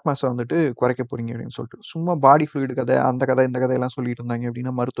நீங்கள் ஃபேட் மாஸை வந்துட்டு குறைக்க போகிறீங்க அப்படின்னு சொல்லிட்டு சும்மா பாடி ஃப்ளூயிட் கதை அந்த கதை இந்த கதையெல்லாம் சொல்லிட்டு இருந்தாங்க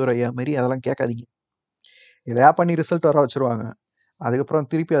அப்படின்னா மருத்துவர் ஐயா மாரி அதெல்லாம் கேட்காதீங்க. எதையா பண்ணி ரிசல்ட் வர வச்சுருவாங்க. அதுக்கப்புறம்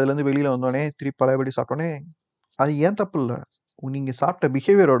திருப்பி அதுலேருந்து வெளியில் வந்தோடனே திருப்பி பழையபடி சாப்பிட்டோன்னே அது ஏன் தப்பு இல்லை, நீங்கள் சாப்பிட்ட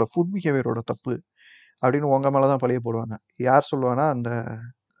ஃபுட் பிஹேவியரோட தப்பு அப்படின்னு உங்கள் மேலே தான் பழிய போடுவாங்க. யார் சொல்லுவாங்கன்னா அந்த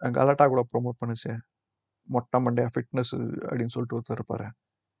கலாட்டா கூட ப்ரொமோட் பண்ணுச்சு மொட்டை மண்டையா ஃபிட்னஸ் அப்படின்னு சொல்லிட்டு ஒருத்தர் இருப்பாரு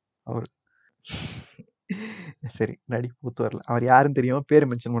அவர். சரி, நடிப்பு ஒத்து வரல. அவர் யாருன்னு தெரியும், பேர்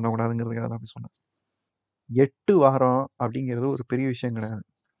மென்ஷன் பண்ணக்கூடாதுங்கிறதுக்காக தான் அப்படி சொன்னேன். 8 வாரம் அப்படிங்கிறது ஒரு பெரிய விஷயம் கிடையாது.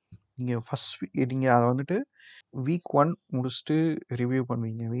 நீங்கள் அதை வந்துட்டு வீக் 1 முடிச்சுட்டு ரிவ்யூ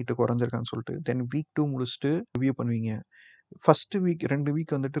பண்ணுவீங்க, வெயிட் குறைஞ்சிருக்கான்னு சொல்லிட்டு. தென் வீக் 2 முடிச்சுட்டு ரிவ்யூ பண்ணுவீங்க. ஃபஸ்ட்டு வீக் 2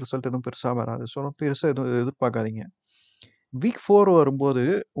 வீக் வந்துட்டு ரிசல்ட் எதுவும் பெருசாக வராது. ஸோ பெருசாக எதுவும் எதிர்பார்க்காதீங்க. வீக் 4 வரும்போது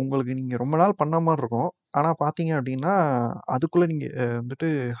உங்களுக்கு நீங்கள் ரொம்ப நாள் பண்ண மாதிரி இருக்கும். ஆனால் பார்த்தீங்க அப்படின்னா அதுக்குள்ளே நீங்கள் வந்துட்டு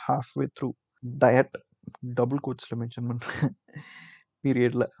halfway through diet double கோட்ஸில் mention பண்ணுறேன்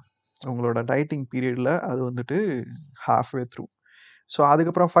பீரியடில் உங்களோட டயட்டிங் பீரியடில் அது வந்துட்டு ஹாஃப்வே த்ரூ. ஸோ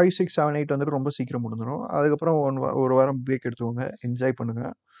அதுக்கப்புறம் 5, 6, 7, 8 வந்துட்டு ரொம்ப சீக்கிரம் முடிஞ்சிடும். அதுக்கப்புறம் ஒரு வாரம் பிரேக் எடுத்துக்கோங்க, என்ஜாய்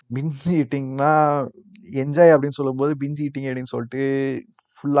பண்ணுங்கள். பிஞ்ச் ஈட்டிங்னா என்ஜாய் அப்படின்னு சொல்லும்போது பிஞ்ச் ஈட்டிங் அப்படின்னு சொல்லிட்டு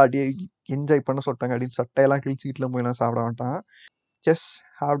ஃபுல்லாக அப்படியே என்ஜாய் பண்ண சொல்லிட்டாங்க அப்படின்னு சட்டையெல்லாம் கிழிச்சு வீட்டில் போயெல்லாம் சாப்பிட வேண்டாம். Just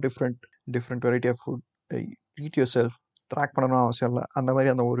have different variety of food. Eat your self. Track பண்ணணும் அவசியம் இல்லை. அந்த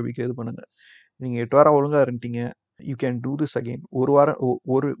மாதிரி அந்த ஒரு வீக் இது பண்ணுங்கள். நீங்கள் 8 வாரம் ஒழுங்காக இருந்துட்டீங்க, you can do this again. ஒரு வாரம்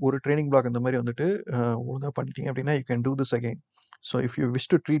ஒரு ட்ரைனிங் பிளாக் இந்த மாதிரி வந்துட்டு ஒழுங்காக பண்ணிட்டீங்க அப்படின்னா you can do this again. So if you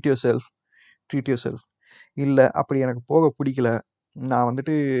wish to treat your self. இல்லை அப்படி எனக்கு போக பிடிக்கல, நான்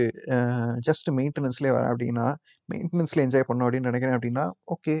வந்துட்டு ஜஸ்ட் மெயின்டெனன்ஸ்லேயே வரேன் அப்படின்னா, மெயின்டெனன்ஸில் என்ஜாய் பண்ணோம் அப்படின்னு நினைக்கிறேன் அப்படின்னா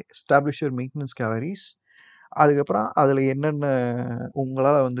okay, establish your maintenance calories. அதுக்கப்புறம் அதில் என்னென்ன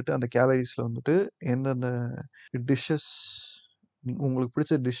உங்களால் வந்துட்டு அந்த கேலரிஸில் வந்துட்டு எந்தெந்த டிஷ்ஷஸ் உங்களுக்கு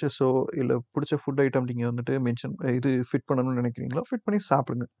பிடிச்ச டிஷ்ஷஸோ இல்லை பிடிச்ச ஃபுட் ஐட்டம் நீங்கள் வந்துட்டு ஃபிட் பண்ணணும்னு நினைக்கிறீங்களோ ஃபிட் பண்ணி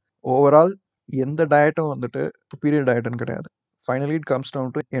சாப்பிடுங்க. ஓவரால் எந்த டயட்டும் வந்துட்டு சுப்பீரியர் டயட்னு கிடையாது. Finally it comes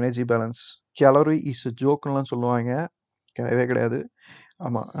down to energy balance. Gallery is a ஜோக்குலாம் சொல்லுவாங்க, கிடையவே கிடையாது.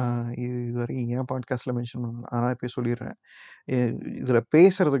 ஆமாம், இது வரைக்கும் ஏன் பாட்காஸ்ட்டில் மென்ஷன் பண்ணல, ஆனால் இப்போ சொல்லிடுறேன். இதில்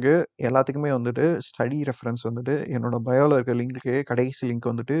பேசுகிறதுக்கு எல்லாத்துக்குமே வந்துட்டு ஸ்டடி ரெஃபரன்ஸ் வந்துட்டு என்னோடய பயோவில் இருக்க லிங்க்கு கடைசி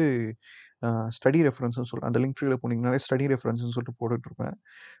லிங்க் வந்துட்டு ஸ்டடி ரெஃபரன்ஸ்னு அந்த லிங்க் ட்ரீல போனீங்கனாலே ஸ்டடி ரெஃபரன்ஸ்னு சொல்லிட்டு போட்டுட்ருப்பேன்.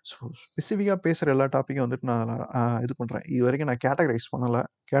 ஸோ ஸ்பெசிஃபிக்காக பேசுகிற எல்லா டாப்பிக்கும் வந்துட்டு நான் இது பண்ணுறேன். இது வரைக்கும் நான் கேட்டகரைஸ் பண்ணலை.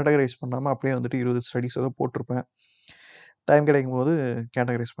 கேட்டகரைஸ் பண்ணாமல் அப்படியே வந்துட்டு 20 ஸ்டடிஸ் ஏதோ போட்டிருப்பேன். டைம் கிடைக்கும் போது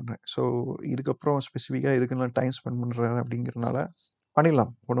கேட்டகரைஸ் பண்ணுறேன். ஸோ இதுக்கப்புறம் ஸ்பெசிஃபிக்காக இதுக்கு நான் டைம் ஸ்பெண்ட் பண்ணுறேன் அப்படிங்கிறனால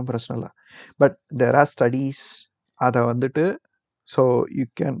பண்ணிடலாம், ஒன்றும் பிரச்சனை இல்லை. பட் தேர் ஆர் ஸ்டடீஸ், அதை வந்துட்டு so you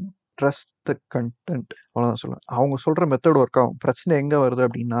can trust the content, அவ்வளோதான் சொல்லுவேன். அவங்க சொல்கிற மெத்தட் ஒர்க் ஆகும். பிரச்சனை எங்கே வருது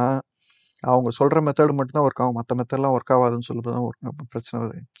அப்படின்னா, அவங்க சொல்கிற மெத்தட் மட்டும்தான் ஒர்க் ஆகும், மற்ற மெத்தட்லாம் ஒர்க் ஆகாதுன்னு சொல்லுறது தான் பிரச்சனை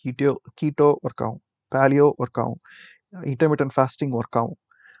வருது. கீட்டோ ஒர்க் ஆகும், பேலியோ ஒர்க் ஆகும், இன்டர்மிட்டன்ட் ஃபாஸ்டிங் ஒர்க் ஆகும்.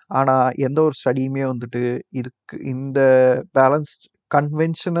 ஆனால் எந்த ஒரு ஸ்டடியுமே வந்துட்டு இந்த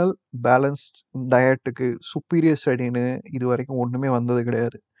கன்வென்ஷனல் பேலன்ஸ்ட் டயட்டுக்கு சுப்பீரியர் ஸ்டடின்னு இது வரைக்கும் ஒன்றுமே வந்தது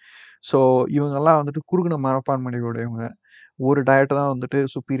கிடையாது. ஸோ இவங்கெல்லாம் வந்துட்டு குறுகின மனப்பான்மையுடையவங்க. ஒரு டயட்டை தான் வந்துட்டு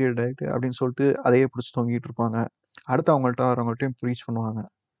சுப்பீரியர் டயட்டு அப்படின்னு சொல்லிட்டு அதையே பிடிச்சி தொங்கிட்டு இருப்பாங்க. அடுத்து அவங்கள்ட்ட வரவங்கள்ட்டையும் ப்ரீச் பண்ணுவாங்க.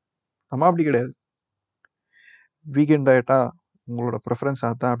 நம்ம அப்படி கிடையாது. வீகன் டயட்டா உங்களோட ப்ரிஃபரன்ஸ்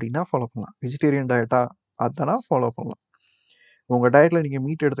அதான் அப்படின்னா ஃபாலோ பண்ணலாம். வெஜிடேரியன் டயட்டா அதானா ஃபாலோ பண்ணலாம். உங்கள் டயட்டில் நீங்கள்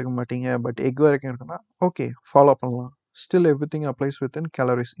மீட் எடுத்துக்க மாட்டீங்க, பட் எக் வரைக்கும் இருக்குன்னா ஓகே ஃபாலோ பண்ணலாம். Still every thing applies within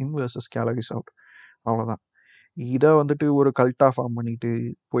calories இன் வெர்சஸ் கேலரிஸ் அவுட். அவ்வளோதான். இதை வந்துட்டு ஒரு கல்ட்டாக ஃபார்ம் பண்ணிட்டு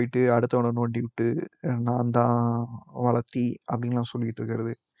போயிட்டு அடுத்தவனை நோண்டி விட்டு நான் தான் வளர்த்தி அப்படின்லாம் சொல்லிட்டு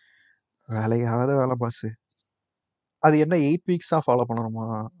இருக்கிறது வேலையாகாத வேலை பாஸு. அது என்ன 8 வீக்ஸ் தான் ஃபாலோ பண்ணணுமா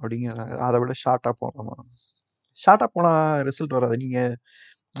அப்படிங்கிற, அதை விட ஷார்ட்டாக போகலாமா? ஷார்ட்டாக போனால் ரிசல்ட் வராது. நீங்கள்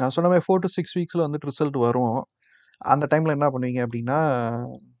நான் சொன்ன மாதிரி 4 to 6 வீக்ஸில் வந்துட்டு ரிசல்ட் வரும். அந்த டைமில் என்ன பண்ணுவீங்க அப்படின்னா,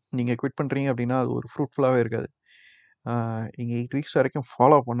 நீங்கள் குவிட் பண்ணுறீங்க அப்படின்னா அது ஒரு ஃப்ரூட்ஃபுல்லாகவே இருக்காது. நீங்கள் 8 வீக்ஸ் வரைக்கும்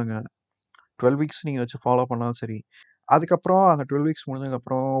ஃபாலோ பண்ணுங்கள். 12 வீக்ஸ் நீங்கள் வச்சு ஃபாலோ பண்ணாலும் சரி. அதுக்கப்புறம் அந்த 12 வீக்ஸ்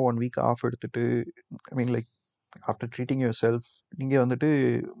முடிஞ்சதுக்கப்புறம் 1 வீக் ஆஃப் எடுத்துட்டு, ஐ mean like after treating your self நீங்கள் வந்துட்டு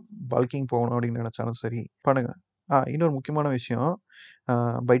பல்கிங் போகணும் அப்படின்னு நினச்சாலும் சரி பண்ணுங்கள். இன்னொரு முக்கியமான விஷயம்,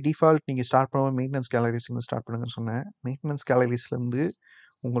 பை டிஃபால்ட் நீங்கள் ஸ்டார்ட் பண்ணும்போது மெயின்டெனன்ஸ் கேலரிஸ்லேருந்து ஸ்டார்ட் பண்ணுங்கன்னு சொன்னேன். மெயின்டெனன்ஸ் கேலரிஸ்லேருந்து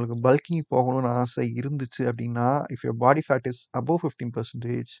உங்களுக்கு பல்கிங் போகணும்னு ஆசை இருந்துச்சு அப்படின்னா, if your body fat is above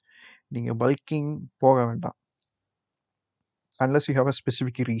 15%, நீங்கள் பல்கிங் போக வேண்டாம். Unless you have a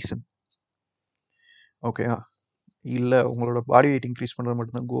specific reason. ஓகேயா? இல்லை உங்களோட பாடி வெயிட் இன்க்ரீஸ் பண்ணுறது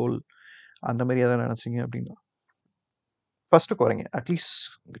மட்டும்தான் கோல், அந்த மாதிரி எதாவது நினச்சிங்க அப்படின்னா ஃபஸ்ட்டு குறைங்க. At least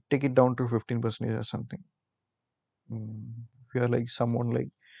take it down to 15% or something. If you R like some one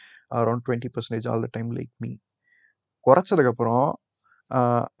like around 20% all the time like me. குறைச்சதுக்கப்புறம்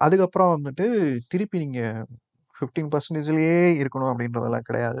அதுக்கப்புறம் வந்துட்டு திருப்பி நீங்கள் 15%லேயே இருக்கணும் அப்படின்றதெல்லாம்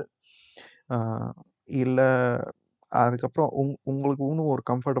கிடையாது. இல்லை அதுக்கப்புறம் உங்களுக்கு இன்னும் ஒரு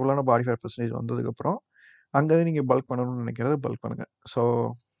கம்ஃபர்டபுளான பாடி ஃபேட் பர்சன்டேஜ் வந்ததுக்கப்புறம் அங்கே நீங்கள் பல்க் பண்ணணும்னு நினைக்கிறது பல்க் பண்ணுங்கள். ஸோ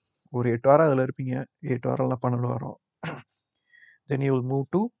ஒரு 8 வாரம் அதில் இருப்பீங்க. 8 வாரம் இல்லை 12 வாரம். Then you will move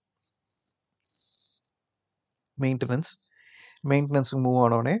to மெயின்டெனன்ஸுக்கு move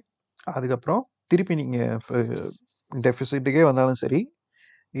ஆனோடனே அதுக்கப்புறம் திருப்பி நீங்கள் டெஃபிசிட்டுக்கே வந்தாலும் சரி,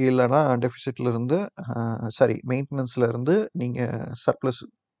 இல்லைனா டெஃபிசிட்லேருந்து மெயின்டெனன்ஸ்லேருந்து நீங்கள் சர்ப்ளஸ்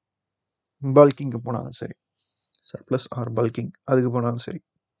பல்கிங்க்கு போனாலும் சரி, சர்ப்ளஸ் ஆர் பல்கிங் அதுக்கு போனாலும் சரி.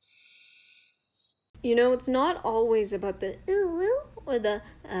 You know, it's not always about the ooh or the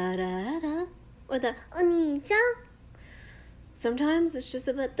ara or the onija. Sometimes it's just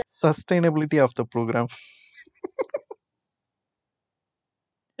about the sustainability of the program.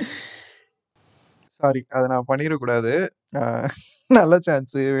 Sorry, அதை நான் பண்ணிடக்கூடாது. நல்ல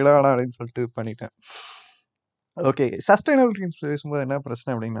சான்ஸு விட வேணாம் அப்படின்னு சொல்லிட்டு பண்ணிட்டேன். ஓகே, சஸ்டைனபிலிட்டி பேசும்போது என்ன பிரச்சனை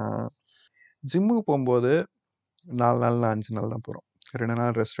அப்படின்னா, ஜிம்முக்கு போகும்போது 4 நாள் 5 நாள் தான் போகிறோம், 2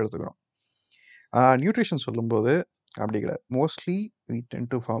 நாள் ரெஸ்ட் எடுத்துக்கிறோம். நியூட்ரிஷன் சொல்லும்போது அப்படி கிடையாது. Mostly we tend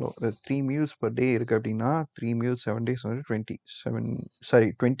to follow the 3 meals per day இருக்குது அப்படின்னா 3 meals 7 days வந்து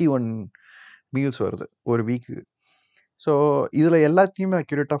 21 மீல்ஸ் வருது ஒரு வீக்கு. ஸோ இதில் எல்லாத்தையுமே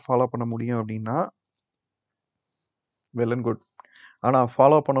அக்யூரேட்டாக ஃபாலோ பண்ண முடியும் அப்படின்னா வெல் அண்ட் குட். ஆனால்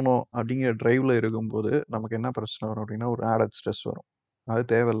ஃபாலோ பண்ணணும் அப்படிங்கிற ட்ரைவில் இருக்கும்போது நமக்கு என்ன பிரச்சனை வரும் அப்படின்னா ஒரு ஆடட் ஸ்ட்ரெஸ் வரும். அது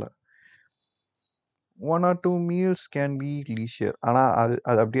தேவையில்லை. 1 or 2 மீல்ஸ் கேன் பி லீஷியர். ஆனால்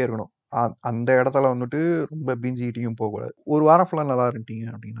அது அப்படியே இருக்கணும். அந்த இடத்துல வந்துட்டு ரொம்ப பிஞ்சி ஈட்டிங்கும் போகக்கூடாது. ஒரு வாரம் ஃபுல்லாக நல்லா இருந்துட்டீங்க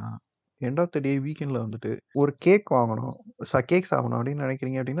அப்படின்னா எண்ட் ஆஃப் த டே வீக்கெண்டில் வந்துட்டு ஒரு கேக் வாங்கணும், கேக் சாப்பிடணும் அப்படின்னு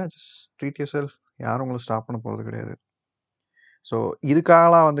நினைக்கிறீங்க அப்படின்னா ஜஸ்ட் ட்ரீட் யுவர் செல்ஃப். யாரும் உங்களை ஸ்டாப் பண்ண போகிறது கிடையாது. ஸோ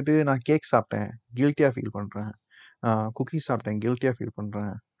இதுக்காகலாம் வந்துட்டு நான் கேக் சாப்பிட்டேன் கில்ட்டியாக ஃபீல் பண்ணுறேன், குக்கீஸ் சாப்பிட்டேன் கில்ட்டியாக ஃபீல்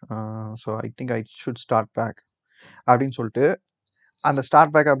பண்ணுறேன், so I think I should start back அப்படின்னு சொல்லிட்டு அந்த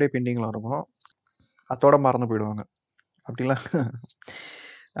ஸ்டார்ட் பேக் அப்படியே பெண்டிங்கில் இருக்கும். அதோட மறந்து போயிடுவாங்க. அப்படிலாம்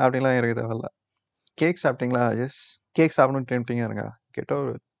இருக்க தேவையில்ல. கேக் சாப்பிட்டீங்களா, எஸ் கேக் சாப்பிடணும்னு டெம்ப்டிங்காக இருங்க, கேட்டோ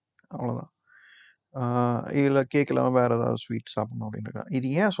அவ்வளோதான். இல்லை கேக் இல்லாமல் வேறு ஏதாவது ஸ்வீட் சாப்பிடணும் அப்படின்ட்டு. இது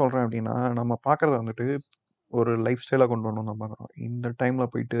ஏன் சொல்கிறேன் அப்படின்னா, நம்ம பார்க்குறத வந்துட்டு ஒரு லைஃப் ஸ்டைலாக கொண்டு வரணும்னு தான் பார்க்குறோம். இந்த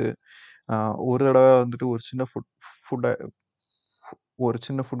டைமில் போயிட்டு ஒரு தடவை வந்துட்டு ஒரு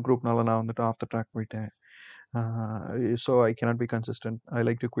சின்ன ஃபுட் குரூப்னால நான் வந்துட்டு ஆஃப் த ட்ராக் போயிட்டேன், so I cannot be consistent, I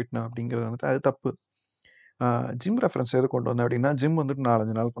like to quit நான் அப்படிங்கிறது வந்துட்டு அது தப்பு. ஜிம் ரெஃபரன்ஸ் எது கொண்டு வந்தேன் அப்படின்னா, ஜிம் வந்துட்டு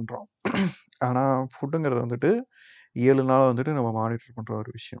 4-5 நாள் பண்ணுறோம். ஆனால் ஃபுட்டுங்கிறது வந்துட்டு 7 நாள் வந்துட்டு நம்ம மானிட்டர் பண்ணுற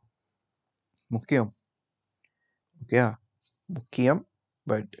ஒரு விஷயம். முக்கியம். ஓகேயா? முக்கியம்,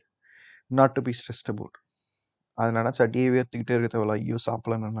 but not to be stressed about. அது நினச்சா டிஏவே எடுத்துக்கிட்டே இருக்க தேவையில்ல. ஐயோ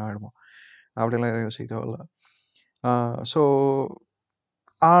சாப்பிடலன்னு என்ன ஆகிடுமோ அப்படிலாம் யோசிக்க தேவையில்ல. ஸோ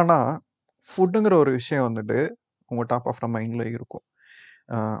ஆனால் ஃபுட்டுங்கிற ஒரு விஷயம் வந்துட்டு உங்கள் டாப் ஆஃப் த மைண்டில் இருக்கும்.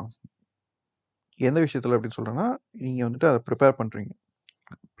 எந்த விஷயத்தில் அப்படின்னு சொல்கிறேன்னா, நீங்கள் வந்துட்டு அதை ப்ரிப்பேர் பண்ணுறீங்க,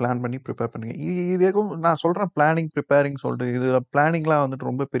 பிளான் பண்ணி ப்ரிப்பேர் பண்ணுங்க. இது நான் சொல்கிறேன் பிளானிங் ப்ரிப்பேரிங் சொல்லிட்டு, இது பிளானிங்லாம் வந்துட்டு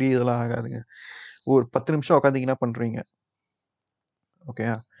ரொம்ப பெரிய இதெல்லாம் ஆகாதுங்க. ஒரு 10 நிமிஷம் உட்காந்திங்கன்னா பண்ணுறீங்க. ஓகே.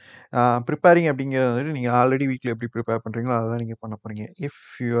 ப்ரிப்பேரிங் அப்படிங்கிறது வந்துட்டு நீங்கள் ஆல்ரெடி வீட்டில் எப்படி ப்ரிப்பேர் பண்ணுறீங்களோ அதை தான் நீங்கள் பண்ண போகிறீங்க. If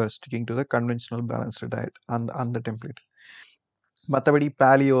you are sticking to the conventional balanced diet அந்த அந்த டெம்ப்ளேட். மற்றபடி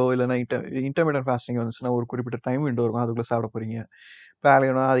பேலியோ இல்லைன்னா இன்டர்மீடியட் ஃபாஸ்டிங் வந்துச்சுன்னா ஒரு குறிப்பிட்ட டைம் விண்டோ இருக்கும், அதுக்குள்ளே சாப்பிட போகிறீங்க.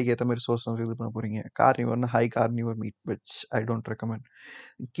 பேலியோனா அதுக்கேற்ற மாதிரி சோர்ஸ் வந்து இது பண்ண போகிறீங்க. கார்னிவர்னா high carnivore meat which I don't recommend.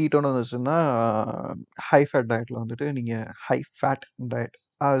 கீட்டோன்னு வந்துச்சுன்னா ஹை ஃபேட் டயட்டில் வந்துட்டு நீங்கள் ஹை ஃபேட் டயட்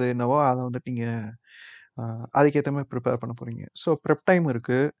அது என்னவோ அதை வந்துட்டு நீங்கள் அதுக்கேற்ற மாதிரி ப்ரிப்பேர் பண்ண போகிறீங்க. ஸோ ப்ரெப் டைம்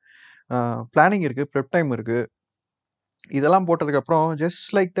இருக்குது, பிளானிங் இருக்குது, ப்ரெப் டைம் இருக்குது. இதெல்லாம் போட்டதுக்கப்புறம் ஜஸ்ட்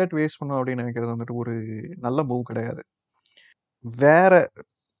லைக் தட் வேஸ்ட் பண்ணும் அப்படின்னு நினைக்கிறது வந்துட்டு ஒரு நல்ல மூவ் கிடையாது. வேற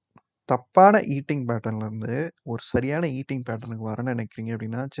தப்பான ஈட்டிங் பேட்டர்ன்லேருந்து ஒரு சரியான ஈட்டிங் பேட்டர்னுக்கு வரணும்னு நினைக்கிறீங்க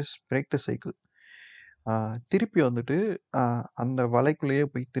அப்படின்னா ஜஸ்ட் பிரேக் த சைக்கிள். திருப்பி வந்துட்டு அந்த வலைக்குள்ளேயே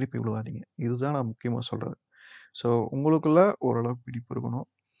போய் திருப்பி விழுவாதீங்க. இதுதான் நான் முக்கியமாக சொல்கிறது. ஸோ உங்களுக்குள்ள ஓரளவுக்கு பிடிப்பு இருக்கணும்,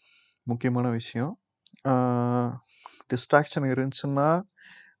 முக்கியமான விஷயம். டிஸ்ட்ராக்ஷன் இருந்துச்சுன்னா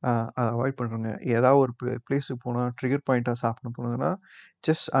அதை அவாய்ட் பண்ணுறேங்க. ஏதாவது ஒரு பிளேஸுக்கு போனால் ட்ரிகர் பாயிண்ட்டாக சாப்பிடணும் தோணுதுன்னா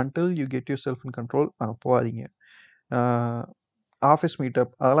just until you get yourself in control அங்கே போகாதீங்க. ஆஃபீஸ்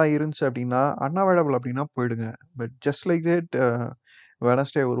மீட்டப் அதெல்லாம் இருந்துச்சு அப்படின்னா அன்அவைலபிள் அப்படின்னா போயிடுங்க. But just like that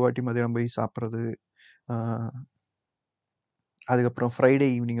Wednesday ஒரு வாட்டி மதியம் போய் சாப்பிட்றது, அதுக்கப்புறம் ஃப்ரைடே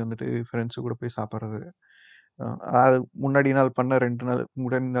ஈவினிங் வந்துட்டு ஃப்ரெண்ட்ஸு கூட போய் சாப்பிட்றது, அது முன்னாடி நாள் பண்ண 2 நாள்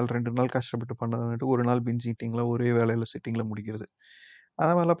முன்னாடி நாள் 2 நாள் கஷ்டப்பட்டு பண்ணது வந்துட்டு ஒரு நாள் பிஞ்ச் ஈட்டிங்கில் ஒரே வேலையில் சிட்டிங்கில் முடிக்கிறது.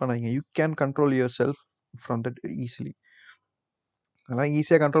 அந்த மாதிரிலாம் பண்ணாதீங்க. You can control yourself from that easily. அதெல்லாம்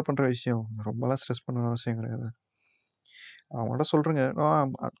ஈஸியாக கண்ட்ரோல் பண்ணுற விஷயம், ரொம்பலாம் ஸ்ட்ரெஸ் பண்ண அவசியம் கிடையாது. அவங்கள்ட்ட சொல்கிறேங்க,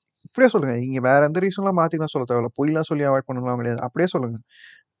 இப்படியே சொல்லுங்கள். நீங்கள் வேறு எந்த ரீசன்லாம் மாற்றிலாம் சொல்ல தேவையில்ல. பொய்லாம் சொல்லி அவாய்ட் பண்ணலாம் கிடையாது. அப்படியே சொல்லுங்கள்,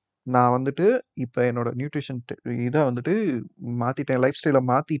 நான் வந்துட்டு இப்போ என்னோட நியூட்ரிஷன் இதை வந்துட்டு மாற்றிட்டேன், லைஃப் ஸ்டைலை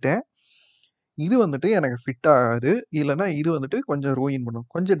மாற்றிட்டேன். இது வந்துட்டு எனக்கு ஃபிட் ஆகாது, இல்லைன்னா இது வந்துட்டு கொஞ்சம் ரூயின் பண்ணும்,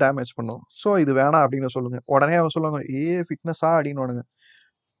 கொஞ்சம் டேமேஜ் பண்ணும். ஸோ இது வேணாம் அப்படின்னு சொல்லுங்கள். உடனே அவன் சொல்லுவாங்க, ஃபிட்னஸா அப்படின்னு.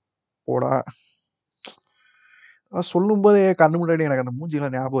 போடா சொல்லும்போதே கண்ணு முன்னாடி எனக்கு அந்த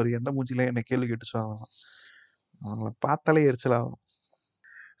மூஞ்சிலாம் ஞாபகம் வருது. எந்த மூஞ்சில என்ன கேள்வி கேட்டுச்சோ அவங்கள பார்த்தாலே எரிச்சலாகும்.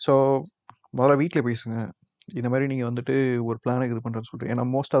 ஸோ முதல்ல வீட்டில் பேசுங்க. இந்த மாதிரி நீங்கள் வந்துட்டு ஒரு பிளானுக்கு இது பண்ணுறேன்னு சொல்லிட்டு, ஏன்னா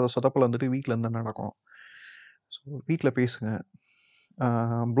மோஸ்ட் ஆஃப் த சொதப்பல் வந்துட்டு வீட்டில் இருந்து தான் நடக்கும். ஸோ வீட்டில் பேசுங்க.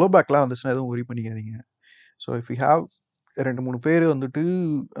 ப்ளோ பேக்லாம் வந்துச்சுன்னா எதுவும் ஒரி பண்ணிக்காதீங்க. ஸோ இஃப் யூ ஹாவ் 2-3 பேர் வந்துட்டு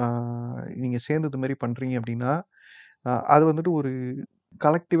நீங்கள் சேர்ந்து இது மாதிரி பண்ணுறீங்க அப்படின்னா அது வந்துட்டு ஒரு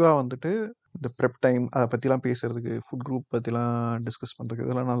கலெக்டிவாக வந்துட்டு இந்த ப்ரெப் டைம் அதை பற்றிலாம் பேசுறதுக்கு, ஃபுட் குரூப் பற்றிலாம் டிஸ்கஸ் பண்ணுறதுக்கு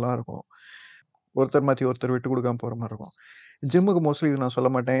இதெல்லாம் நல்லாயிருக்கும். ஒருத்தர் மாற்றி ஒருத்தர் விட்டு கொடுக்காம போகிற மாதிரி இருக்கும். ஜிம்முக்கு மோஸ்ட்லி இது நான் சொல்ல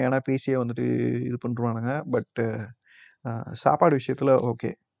மாட்டேன், ஏன்னா பேசியே வந்துட்டு இது பண்ணுவானுங்க. பட்டு சாப்பாடு விஷயத்தில்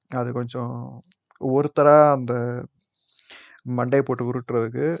ஓகே, அது கொஞ்சம் ஒருத்தராக அந்த மண்டையை போட்டு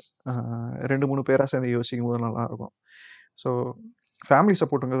உருட்டுறதுக்கு 2-3 பேராக சேர்ந்து யோசிக்கும் போது நல்லாயிருக்கும். ஸோ ஃபேமிலி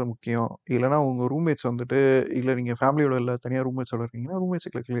சப்போர்ட்டுங்கிறது முக்கியம். இல்லைனா உங்கள் ரூம்மேட்ஸ் வந்துட்டு, இல்லை நீங்கள் ஃபேமிலியோட இல்லை தனியாக ரூம்மேட்ஸோட இருக்கீங்கன்னா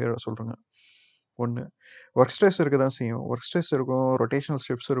ரூம்மேட்ஸுக்கு கிளியராக சொல்கிறேங்க. ஒன்று, ஒர்க் ஸ்ட்ரெஸ் இருக்க தான் செய்யும். ஒர்க் ஸ்ட்ரெஸ் இருக்கும், ரொட்டேஷனல்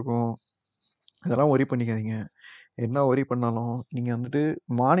ஷிஃப்ட்ஸ் இருக்கும், இதெல்லாம் ஒரி பண்ணிக்காதீங்க. என்ன ஒரி பண்ணாலும் நீங்கள் வந்துட்டு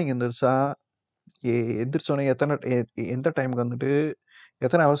மார்னிங் எந்திரிச்சா எந்திரிச்சோடனே எந்த டைமுக்கு வந்துட்டு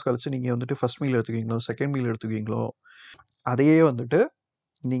எத்தனை ஹவர்ஸ் கழிச்சு நீங்கள் வந்துட்டு ஃபஸ்ட் மீல் எடுத்துக்குவீங்களோ, செகண்ட் மீல் எடுத்துக்குவீங்களோ, அதையே வந்துட்டு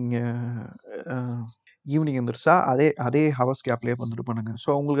நீங்கள் ஈவினிங் எந்திரிச்சா அதே அதே ஹவர்ஸ் கேப்லேயே வந்துட்டு பண்ணுங்கள். ஸோ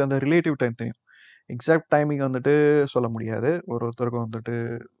உங்களுக்கு அந்த ரிலேட்டிவ் டைம் தெரியும். எக்ஸாக்ட் டைமிங் வந்துட்டு சொல்ல முடியாது. ஒருத்தருக்கும் வந்துட்டு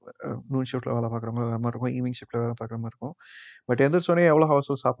நூன் ஷிஃப்ட்டில் வேலை பார்க்குறவங்க வேறு மாதிரி இருக்கும், ஈவினிங் ஷிஃப்ட்டில் வேலை பார்க்குற மாதிரி இருக்கும். பட் எந்திரிச்சோடனே எவ்வளோ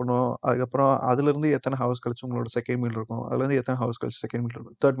ஹவர்ஸ் சாப்பிடணும், அதுக்கப்புறம் அதுலேருந்து எத்தனை ஹவர்ஸ் கழிச்சு உங்களோட செகண்ட் மீல் இருக்கும், அதுலேருந்து எத்தனை ஹவர்ஸ் கழிச்சு செகண்ட் மீல்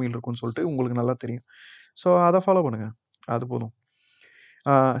இருக்கும், தேர்ட் மீல் இருக்கும்னு சொல்லிட்டு உங்களுக்கு நல்லா தெரியும். ஸோ அதை ஃபாலோ பண்ணுங்கள், அது போதும்.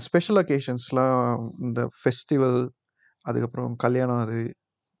 ஸ்பெஷல் அக்கேஷன்ஸ்லாம் இந்த ஃபெஸ்டிவல், அதுக்கப்புறம் கல்யாணம்,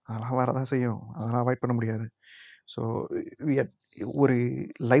 அதெல்லாம் வரதான் செய்யும், அதெல்லாம் அவாய்ட் பண்ண முடியாது. ஸோ ஒரு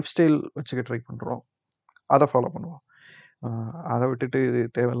லைஃப் ஸ்டைல் வச்சுக்க ட்ரை பண்ணுறோம், அதை ஃபாலோ பண்ணுவோம். அதை விட்டுட்டு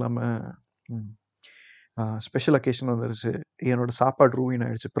தேவையில்லாமல் ஸ்பெஷல் அக்கேஷன் வந்துருச்சு, என்னோடய சாப்பாடு ரூயின்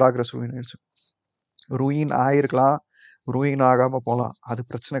ஆகிடுச்சு, ப்ராக்ரஸ் ரூயின் ஆகிடுச்சு. ரூயின் ஆகிருக்கலாம், ரூயின் ஆகாமல் போகலாம், அது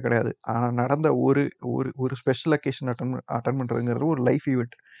பிரச்சனை கிடையாது. ஆனால் நடந்த ஒரு ஒரு ஒரு ஸ்பெஷல் அக்கேஷன் அட்டன் பண்ணுறதுங்கிறது ஒரு லைஃப்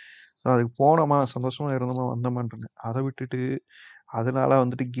ஈவெண்ட். அதுக்கு போனோமா, சந்தோஷமாக இருந்தோமா, வந்தோமான்றங்க. அதை விட்டுட்டு அதனால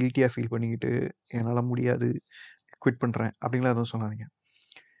வந்துட்டு கில்ட்டியாக ஃபீல் பண்ணிக்கிட்டு என்னால் முடியாது, குவிட் பண்ணுறேன் அப்படின்லாம் எதுவும் சொல்லாதீங்க.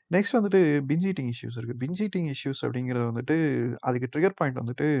 நெக்ஸ்ட் வந்துட்டு பிஞ்ச் ஈட்டிங் இஷ்யூஸ் இருக்குது. பிஞ்ச் ஈட்டிங் இஷ்யூஸ் அப்படிங்கிறது வந்துட்டு அதுக்கு ட்ரிகர் பாயிண்ட்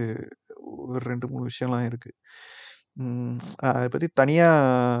வந்துட்டு ஒரு 2-3 விஷயம்லாம் இருக்குது. அதை பற்றி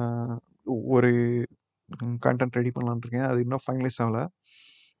தனியாக ஒரு கண்டென்ட் ரெடி பண்ணலான்னு இருக்கேன். அது இன்னும் ஃபைனலைஸ் ஆகலை.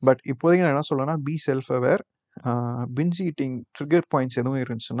 பட் இப்போதைக்கு நான் என்ன சொல்லணும்னா, B self aware. Pinch eating trigger points எதுவும்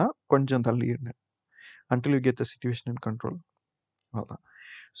இருந்துச்சுன்னா கொஞ்சம் தள்ளி இருங்க, until you get the situation in control. அவ்வளோதான்.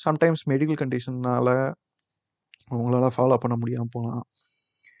 சம்டைம்ஸ் மெடிக்கல் கண்டிஷன்னால உங்களால் ஃபாலோ பண்ண முடியாமல் போகலாம்.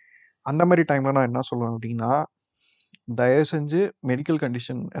 அந்த மாதிரி டைமில் நான் என்ன சொல்லுவேன் அப்படின்னா, தயவு செஞ்சு மெடிக்கல்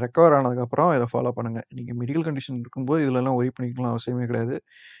கண்டிஷன் ரெக்கவர் ஆனதுக்கப்புறம் இதை ஃபாலோ பண்ணுங்கள். நீங்கள் மெடிக்கல் கண்டிஷன் இருக்கும்போது இதிலெல்லாம் ஒரி பண்ணிக்கலாம் அவசியமே கிடையாது.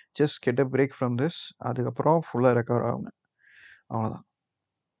 Just get a break from this. அதுக்கப்புறம் ஃபுல்லாக ரெக்கவர் ஆகுங்க. அவ்வளோதான்.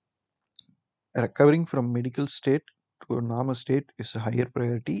 Recovering from medical state to normal state is higher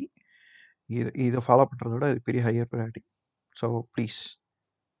priority. இதை ஃபாலோ பண்ணுறத விட இது பெரிய ஹையர் ப்ரையாரிட்டி. ஸோ ப்ளீஸ்,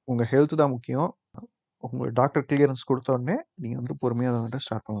 உங்கள் ஹெல்த் தான் முக்கியம். உங்கள் டாக்டர் கிளியரன்ஸ் கொடுத்த உடனே நீங்கள் வந்துட்டு பொறுமையாக அதை வந்துட்டு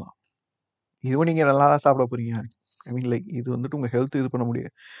ஸ்டார்ட் பண்ணலாம். இதுவும் நீங்கள் நல்லா தான் சாப்பிட போகிறீங்க. ஐ மீன் லைக் இது வந்துட்டு உங்கள் ஹெல்த் இது பண்ண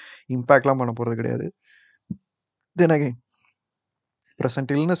முடியாது, இம்பேக்ட்லாம் பண்ண போகிறது கிடையாது. தென் அகைன்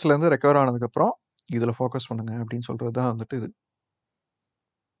ப்ரெசன்ட் இல்னஸ்லேருந்து ரெக்கவர் ஆனதுக்கப்புறம் இதில் ஃபோக்கஸ் பண்ணுங்க அப்படின்னு சொல்கிறது தான் வந்துட்டு இது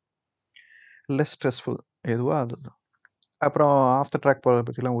லெஸ் ஸ்ட்ரெஸ்ஃபுல் எதுவோ அதுதான். அப்புறம் ஆஃப் த ட்ராக் போகிறத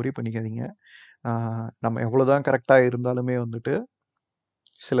பற்றிலாம் ஒரி பண்ணிக்காதீங்க. நம்ம எவ்வளோ தான் கரெக்டாக இருந்தாலுமே வந்துட்டு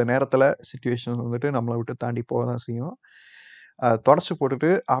சில நேரத்தில் சுச்சுவேஷன் வந்துட்டு நம்மளை விட்டு தாண்டி போக தான் செய்யும். தொடச்சி போட்டுட்டு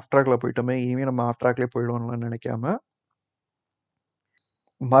ஆஃப் ட்ராக்கில் போயிட்டோமே, இனிமேல் நம்ம ஆஃப் ட்ராக்லேயே போயிடுவோம்லாம் நினைக்காம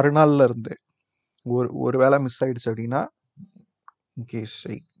மறுநாள்ல இருந்து ஒரு வேளை மிஸ் ஆயிடுச்சு அப்படின்னா, இன்கேஸ்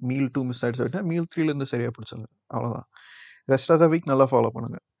மீல் 2 மிஸ் ஆயிடுச்சு அப்படின்னா மீல் 3லேருந்து சரியாக பிடிச்சிங்க. அவ்வளோதான். ரெஸ்ட் ஆஃப் த வீக் நல்லா ஃபாலோ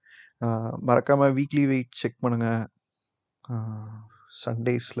பண்ணுங்கள். மறக்காமல் வீக்லி வெயிட் செக் பண்ணுங்கள்.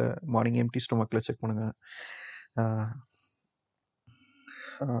 சண்டேஸில் மார்னிங் எம்டி ஸ்டொமக்கில் செக் பண்ணுங்கள்.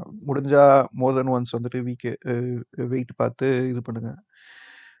 முடிஞ்சால் மோர் தென் ஒன்ஸ் வந்துட்டு வீக்கு வெயிட் பார்த்து இது பண்ணுங்கள்,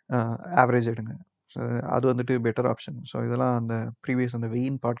 ஆவரேஜ் எடுங்க. அது வந்துட்டு பெட்டர் ஆப்ஷன். ஸோ இதெல்லாம் அந்த ப்ரீவியஸ் அந்த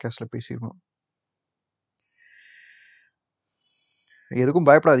வெயின் பாட்காஸ்ட்டில் பேசியிருக்கோம். எதுக்கும்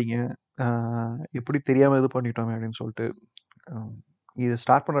பயப்படாதீங்க. எப்படி தெரியாமல் இது பண்ணிட்டோமே அப்படின்னு சொல்லிட்டு இது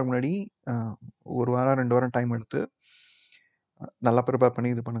ஸ்டார்ட் பண்ணுறதுக்கு முன்னாடி ஒரு வாரம் 2 வாரம் டைம் எடுத்து நல்லா ப்ரிப்பேர் பண்ணி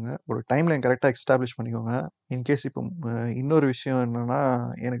இது பண்ணுங்கள். ஒரு டைம்லைன் கரெக்டாக எஸ்டாப்ளிஷ் பண்ணிக்கோங்க. இன்கேஸ் இப்போ இன்னொரு விஷயம் என்னென்னா,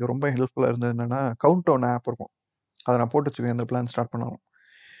 எனக்கு ரொம்ப ஹெல்ப்ஃபுல்லாக இருந்தது என்னென்னா, கவுண்ட் டவுன் ஆப் இருக்கும். அதை நான் போட்டு வச்சுக்கேன் இந்த பிளான் ஸ்டார்ட் பண்ணாலும்.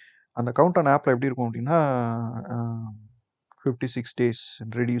 அந்த கவுண்ட் டவுன் ஆப்பில் எப்படி இருக்கும் அப்படின்னா 56 days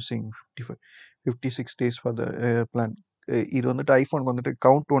reducing 56 days for the plan. இது வந்துட்டு ஐஃபோனுக்கு வந்துட்டு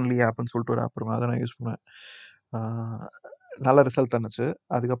கவுண்ட் ஒன்லி ஆப்னு சொல்லிட்டு ஒரு ஆப் இருக்கும். அதை நான் யூஸ் பண்ணுவேன். நல்ல ரிசல்ட் தந்துச்சு.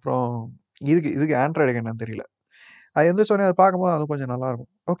 அதுக்கப்புறம் இதுக்கு ஆண்ட்ராய்டுக்கு என்னன்னு தெரியல. அது எந்திரிச்சோடனே அதை பார்க்கும்போது அது கொஞ்சம் நல்லாயிருக்கும்.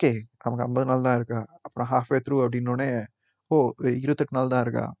 ஓகே, நமக்கு 50 நாள் தான் இருக்கா, அப்புறம் ஹாஃப் வே த்ரூ அப்படின்னோடனே 28 நாள் தான்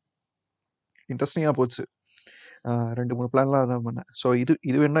இருக்கா, இன்ட்ரெஸ்டிங்காக போச்சு. 2-3 பிளான்லாம் அதான் பண்ணேன். ஸோ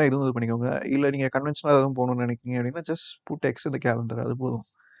இது வேணா இதுவும் இது பண்ணிக்கோங்க. இல்லை நீங்கள் கன்வென்ஷனாக எதுவும் போகணும்னு நினைக்கிங்க அப்படின்னா ஜஸ்ட் புட் எக்ஸ் இந்த கேலண்டர், அது போதும்.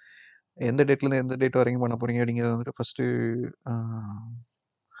 எந்த டேட்லேருந்து எந்த டேட் வரைக்கும் பண்ண போகிறீங்க அப்படிங்கிறத வந்துட்டு ஃபஸ்ட்டு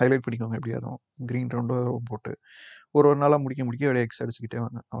ஹைலைட் பண்ணிக்கோங்க. எப்படியாதும் க்ரீன் ரவுண்டோ போட்டு ஒரு நாளாக முடிக்க அப்படியே எக்ஸ் அடிச்சுக்கிட்டே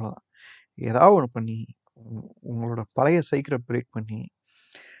வாங்க. அவ்வளோதான். ஏதாவது ஒன்று பண்ணி உங்களோட பழைய சைக்கிளை பிரேக் பண்ணி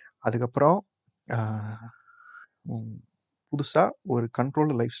அதுக்கப்புறம் புதுசாக ஒரு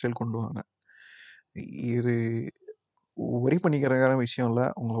கண்ட்ரோல்டு லைஃப் ஸ்டைல் கொண்டு வாங்க. இது ஒரி பண்ணிக்கிறதுக்கான விஷயம் இல்லை,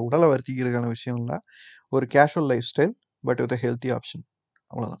 உங்களை உடலை வருத்திக்கிறதுக்கான விஷயம் இல்லை. ஒரு casual life style but with healthy option.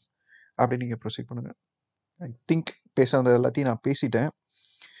 அவ்வளோதான். அப்படி நீங்கள் ப்ரொசீட் பண்ணுங்கள். ஐ திங்க் பேச வந்தது எல்லாத்தையும் நான் பேசிட்டேன்.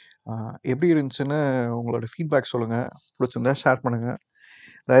 எப்படி இருந்துச்சுன்னு உங்களோட ஃபீட்பேக் சொல்லுங்கள். பிடிச்சிருந்தா ஷேர் பண்ணுங்கள்.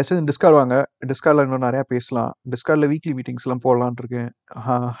 தயவுசெய்து டிஸ்கார்ட் வாங்க. டிஸ்கார்டில் இன்னும் நிறையா பேசலாம். டிஸ்கார்டில் வீக்லி மீட்டிங்ஸ்லாம் போடலான்ட்டு இருக்கேன்.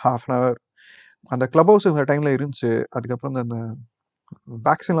 Half an hour. அந்த க்ளப் ஹவுஸ் இந்த டைமில் இருந்துச்சு. அதுக்கப்புறம் அந்த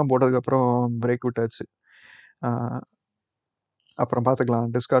வேக்சின்லாம் போட்டதுக்கப்புறம் பிரேக் விட்டாச்சு. அப்புறம் பார்த்துக்கலாம்,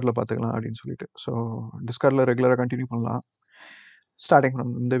 டிஸ்கார்டில் பார்த்துக்கலாம் அப்படின்னு சொல்லிட்டு. ஸோ டிஸ்கார்டில் ரெகுலராக கண்டினியூ பண்ணலாம். ஸ்டார்டிங்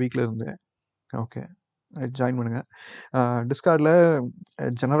ஃப்ரம் இந்த வீக்கில் இருந்து. ஓகே, ஜாயின் பண்ணுங்கள். டிஸ்கார்டில்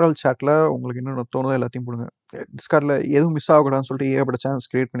ஜெனரல் சேட்டில் உங்களுக்கு என்னென்ன தோணுதோ எல்லாத்தையும் போடுங்க. டிஸ்கார்டில் எதுவும் மிஸ் ஆகக்கூடாதுன்னு சொல்லிட்டு ஏகப்பட்ட சேனல்ஸ்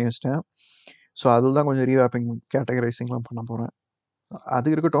க்ரியேட் பண்ணி வச்சிட்டேன். ஸோ அதில் தான் கொஞ்சம் ரீவேப்பிங் கேட்டகரைசிங்லாம் பண்ண போகிறேன்.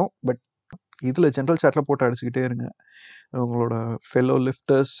 அது இருக்கட்டும். பட் இதில் ஜென்ரல் சேட்டில் போட்டு அடிச்சுக்கிட்டே இருங்க. உங்களோட ஃபெல்லோ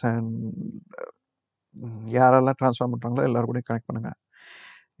லிஃப்டர்ஸ் அண்ட் யாரெல்லாம் ட்ரான்ஸ்ஃபார்ம் பண்ணுறாங்களோ எல்லோரும் கூட கனெக்ட் பண்ணுங்கள்.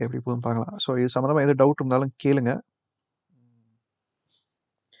 எப்படி போதும் பார்க்கலாம். ஸோ இது சம்மந்தமாக எது டவுட் இருந்தாலும் கேளுங்க.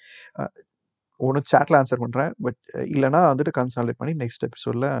 ஒன்று சேட்டில் ஆன்சர் பண்ணுறேன். பட் இல்லைனா வந்துட்டு கன்சால்டேட் பண்ணி நெக்ஸ்ட்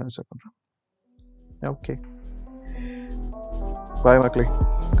எபிசோடில் ஆன்சர் பண்ணுறேன். ஓகே, பாய் மக்களே.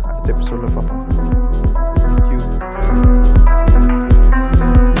 அடுத்த எபிசோடில் பார்ப்போம்.